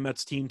at the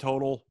Mets team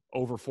total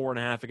over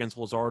 4.5 against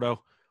Luzardo.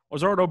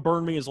 Luzardo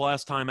burned me his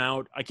last time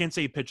out. I can't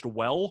say he pitched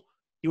well.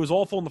 He was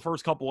awful in the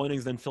first couple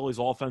innings, then Philly's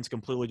offense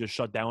completely just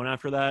shut down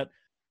after that.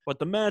 But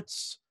the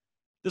Mets,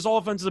 this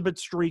offense is a bit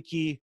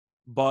streaky,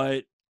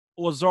 but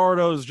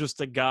Luzardo is just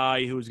a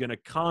guy who's going to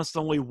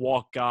constantly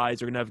walk guys.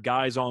 They're going to have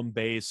guys on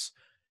base.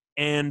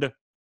 And,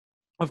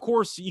 of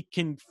course, you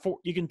can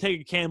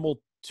take a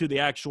camel to the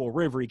actual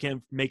river. You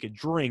can't make it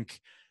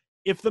drink.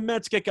 If the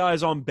Mets get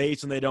guys on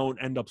base and they don't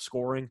end up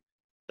scoring,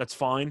 that's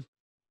fine.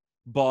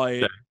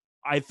 But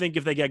I think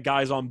if they get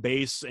guys on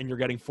base and you're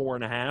getting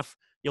 4.5,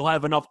 you'll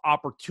have enough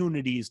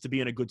opportunities to be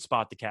in a good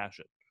spot to cash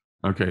it.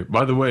 Okay.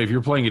 By the way, if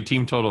you're playing a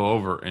team total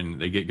over and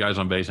they get guys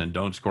on base and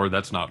don't score,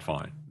 that's not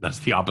fine. That's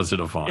the opposite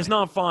of fine. It's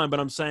not fine, but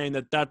I'm saying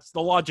that's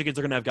the logic is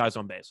they're going to have guys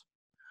on base.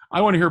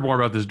 I want to hear more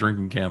about this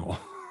drinking camel.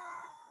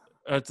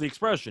 That's the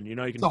expression. You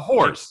can. It's a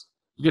horse.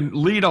 You can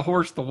lead a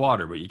horse to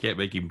water, but you can't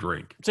make him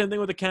drink. Same thing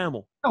with a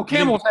camel. No,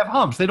 camels have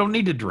humps. They don't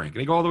need to drink.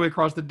 They go all the way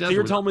across the desert. So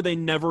you're telling me they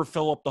never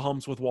fill up the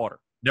humps with water?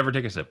 Never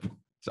take a sip.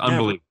 It's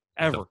unbelievable.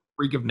 Ever. It's a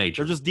freak of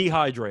nature. They're just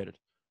dehydrated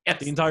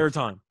the entire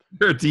time.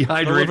 They're They're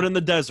dehydrated. living in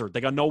the desert.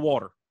 They got no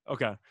water.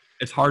 Okay.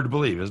 It's hard to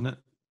believe, isn't it?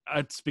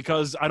 It's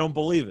because I don't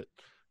believe it.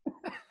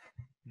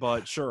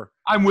 But sure.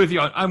 I'm with you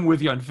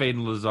on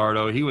fading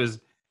Luzardo. He was,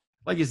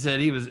 like you said,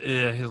 he was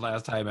his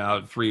last time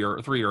out, 3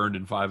 earned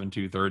and 5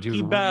 2/3.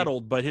 He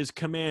battled, but his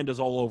command is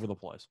all over the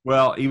place.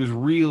 Well, he was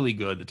really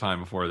good the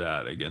time before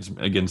that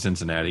against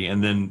Cincinnati,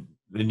 and then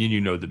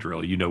the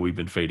drill. We've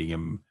been fading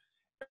him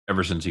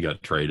ever since he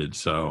got traded.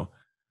 So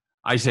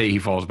I say he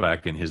falls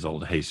back in his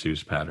old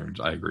Jesus patterns.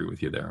 I agree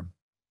with you there.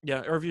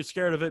 Yeah, or if you're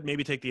scared of it,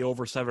 maybe take the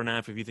over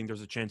 7.5 if you think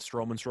there's a chance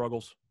Stroman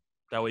struggles.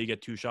 That way you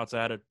get 2 shots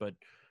at it. But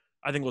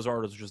I think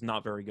Luzardo's just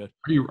not very good.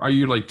 Are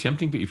you like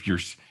tempting?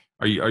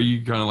 Are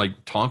you kind of like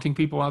taunting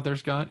people out there,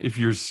 Scott? If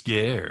you're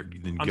scared,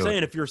 then I'm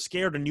saying if you're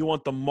scared and you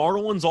want the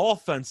Marlins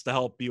offense to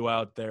help you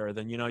out there,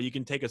 then you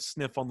can take a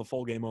sniff on the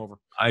full game over.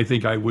 I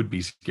think I would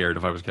be scared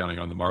if I was counting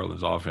on the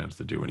Marlins offense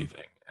to do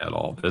anything at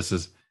all.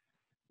 It's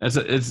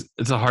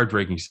a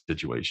heartbreaking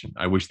situation.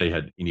 I wish they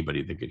had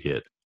anybody that could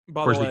hit.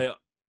 By the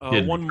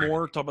way, one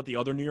more. Talk about the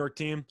other New York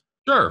team.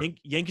 Sure.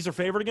 Yankees are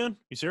favored again?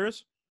 You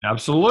serious?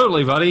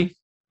 Absolutely, buddy.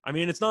 I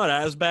mean, it's not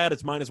as bad.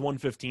 It's minus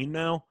 115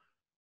 now.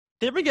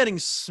 They've been getting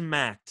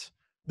smacked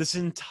this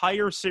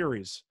entire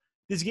series.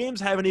 These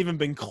games haven't even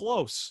been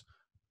close.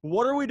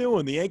 What are we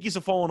doing? The Yankees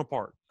have fallen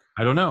apart.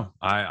 I don't know.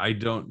 I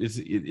don't.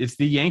 It's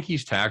the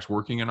Yankees tax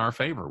working in our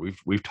favor.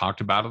 We've talked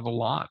about it a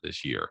lot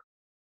this year.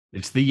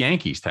 It's the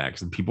Yankees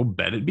tax, and people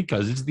bet it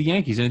because it's the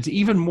Yankees, and it's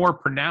even more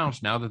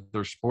pronounced now that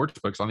there's sports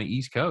books on the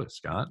East Coast,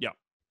 Scott. Yeah.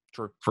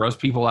 True. For us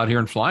people out here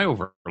in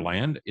flyover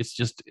land, it's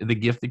just the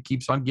gift that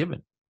keeps on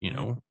giving, you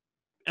know.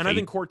 And I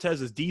think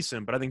Cortez is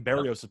decent, but I think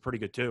Berrios is pretty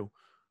good too.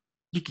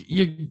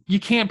 You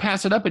can't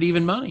pass it up at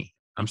even money.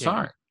 I'm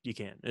sorry. You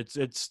can't.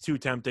 It's too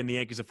tempting. The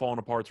Yankees have fallen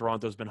apart.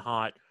 Toronto's been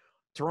hot.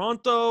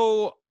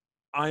 Toronto,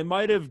 I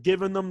might have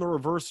given them the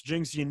reverse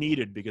jinx you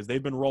needed because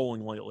they've been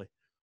rolling lately.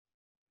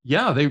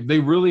 Yeah, they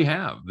really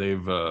have.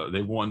 They've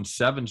won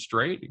 7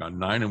 straight. They got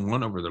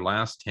 9-1 over their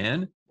last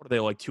 10. What are they,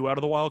 like 2 out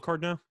of the wild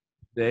card now?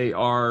 They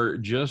are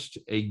just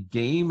a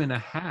game and a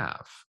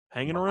half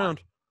hanging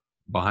around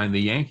behind the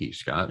Yankees,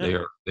 Scott. Yeah.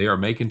 They are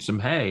making some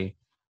hay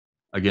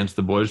against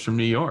the boys from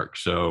New York.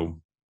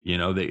 So, you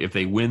know, if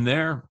they win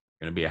there,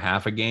 going to be a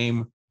half a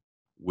game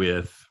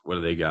with, what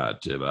do they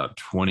got? About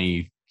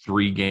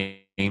 23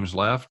 games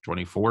left,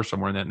 24,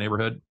 somewhere in that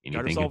neighborhood.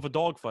 Got yourself a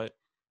dogfight.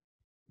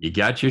 You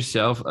got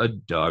yourself a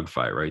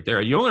dogfight right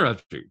there. You only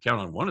have to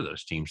count on one of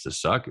those teams to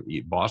suck,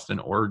 Boston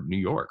or New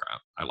York.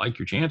 I like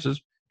your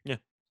chances. Yeah.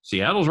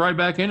 Seattle's right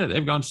back in it.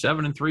 They've gone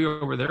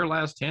 7-3 over their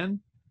last 10.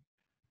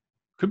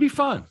 Could be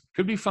fun.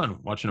 Could be fun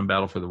watching them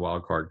battle for the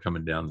wild card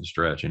coming down the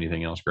stretch.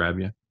 Anything else grab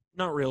you?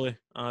 Not really.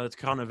 That's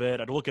kind of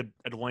it. I'd look at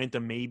Atlanta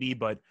maybe,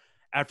 but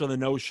after the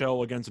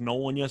no-show against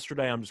Nolan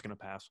yesterday, I'm just going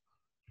to pass.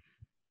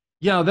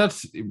 Yeah,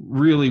 that's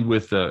really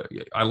with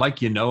I like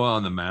Yanoa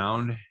on the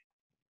mound.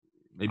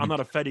 Maybe. I'm not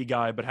a Fetty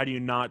guy, but how do you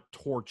not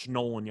torch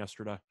Nolan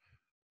yesterday?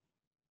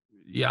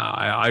 Yeah,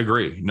 I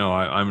agree. No,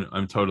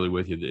 I'm totally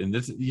with you. And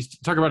this, you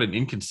talk about an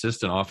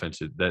inconsistent offense,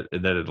 that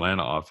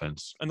Atlanta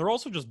offense. And they're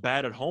also just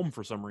bad at home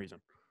for some reason.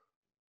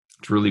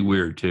 It's really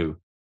weird too.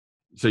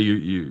 So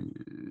you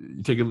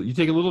take a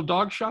little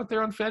dog shot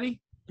there on Fetty?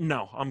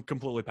 No, I'm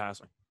completely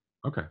passing.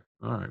 Okay.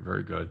 All right.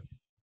 Very good.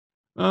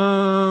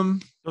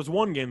 There's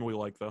one game we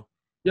like though.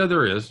 Yeah,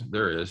 there is,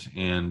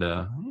 and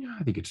yeah,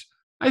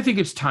 I think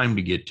it's time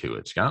to get to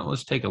it, Scott.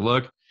 Let's take a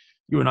look.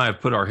 You and I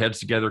have put our heads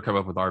together, come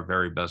up with our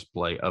very best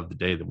play of the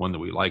day, the one that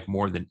we like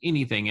more than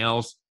anything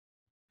else.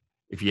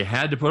 If you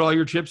had to put all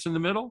your chips in the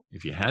middle,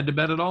 if you had to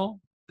bet it all,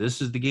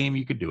 this is the game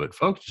you could do it.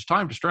 Folks, it's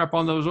time to strap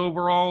on those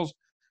overalls,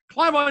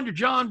 climb on your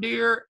John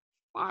Deere,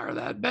 fire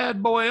that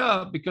bad boy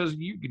up, because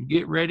you can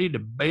get ready to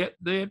bet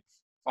that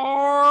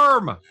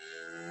farm.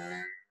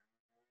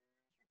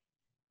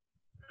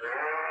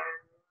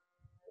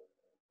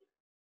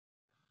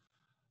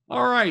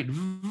 All right,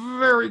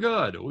 very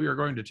good. We are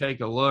going to take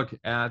a look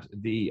at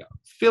the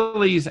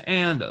Phillies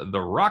and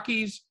the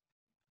Rockies.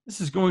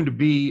 This is going to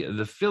be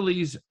the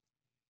Phillies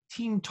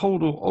team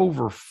total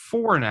over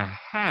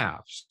 4.5.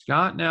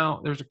 Scott,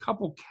 now there's a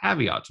couple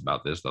caveats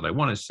about this that I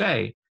want to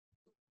say.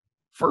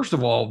 First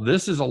of all,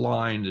 this is a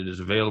line that is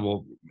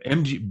available.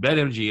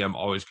 BetMGM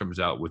always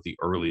comes out with the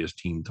earliest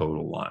team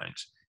total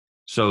lines.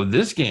 So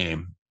this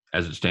game,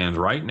 as it stands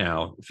right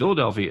now,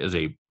 Philadelphia is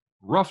a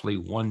roughly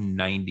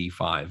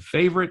 195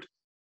 favorite.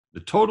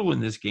 The total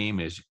in this game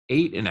is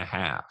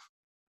 8.5.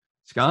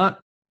 Scott,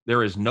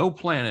 there is no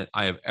planet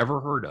I have ever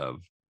heard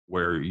of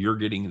where you're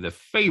getting the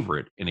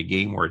favorite in a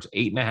game where it's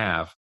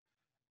 8.5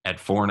 at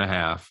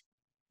 4.5,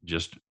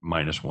 just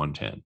minus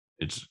 110.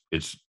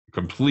 It's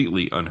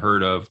completely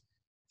unheard of.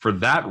 For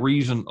that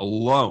reason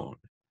alone,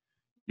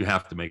 you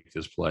have to make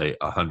this play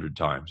 100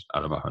 times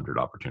out of 100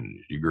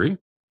 opportunities. You agree?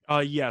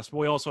 Yes, but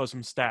we also have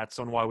some stats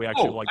on why we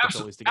actually like the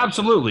Phillies to get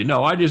absolutely.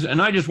 No, I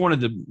just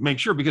wanted to make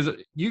sure, because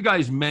you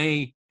guys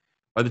may,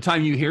 by the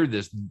time you hear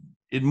this,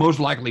 it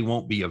most likely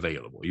won't be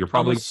available. You're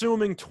probably, I'm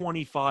assuming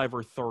 25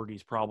 or 30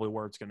 is probably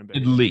where it's going to be.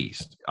 At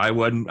least. I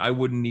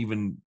wouldn't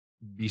even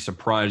be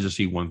surprised to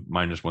see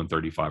minus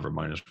 135 or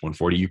minus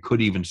 140. You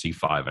could even see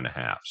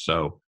 5.5.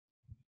 So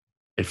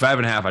at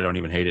 5.5, I don't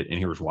even hate it. And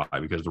here's why: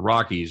 because the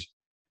Rockies,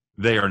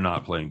 they are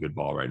not playing good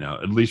ball right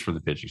now, at least from the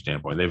pitching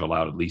standpoint. They've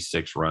allowed at least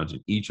 6 runs in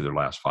each of their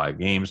last 5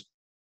 games.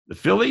 The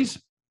Phillies,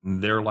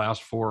 their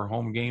last 4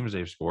 home games,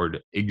 they've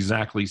scored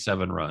exactly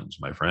 7 runs,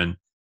 my friend.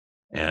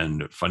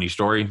 And funny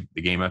story,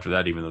 the game after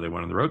that, even though they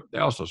went on the road, they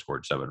also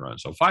scored 7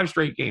 runs. So 5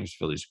 straight games,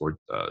 Phillies scored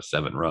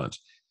 7 runs.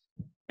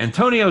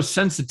 Antonio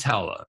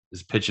Sensatella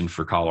is pitching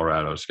for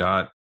Colorado,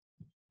 Scott.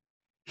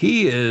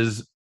 He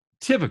is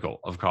typical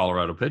of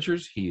Colorado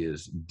pitchers. He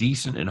is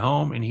decent at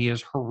home, and he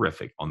is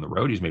horrific on the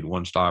road. He's made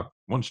one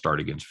start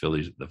against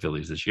the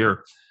Phillies this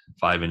year.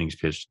 5 innings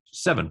pitched,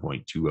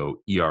 7.20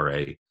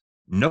 ERA.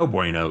 No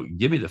bueno.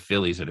 Give me the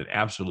Phillies at an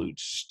absolute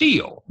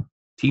steal.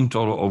 Team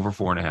total over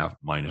 4.5,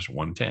 minus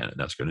 110. And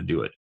that's going to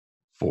do it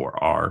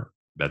for our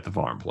Bet the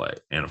Farm play.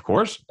 And of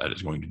course, that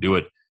is going to do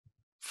it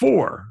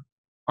for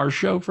our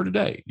show for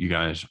today. You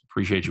guys,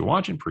 appreciate you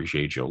watching.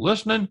 Appreciate you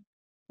listening.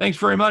 Thanks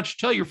very much.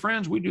 Tell your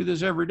friends we do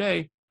this every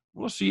day.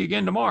 We'll see you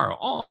again tomorrow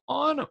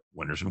on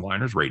Winners and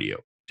Winers Radio.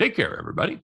 Take care, everybody.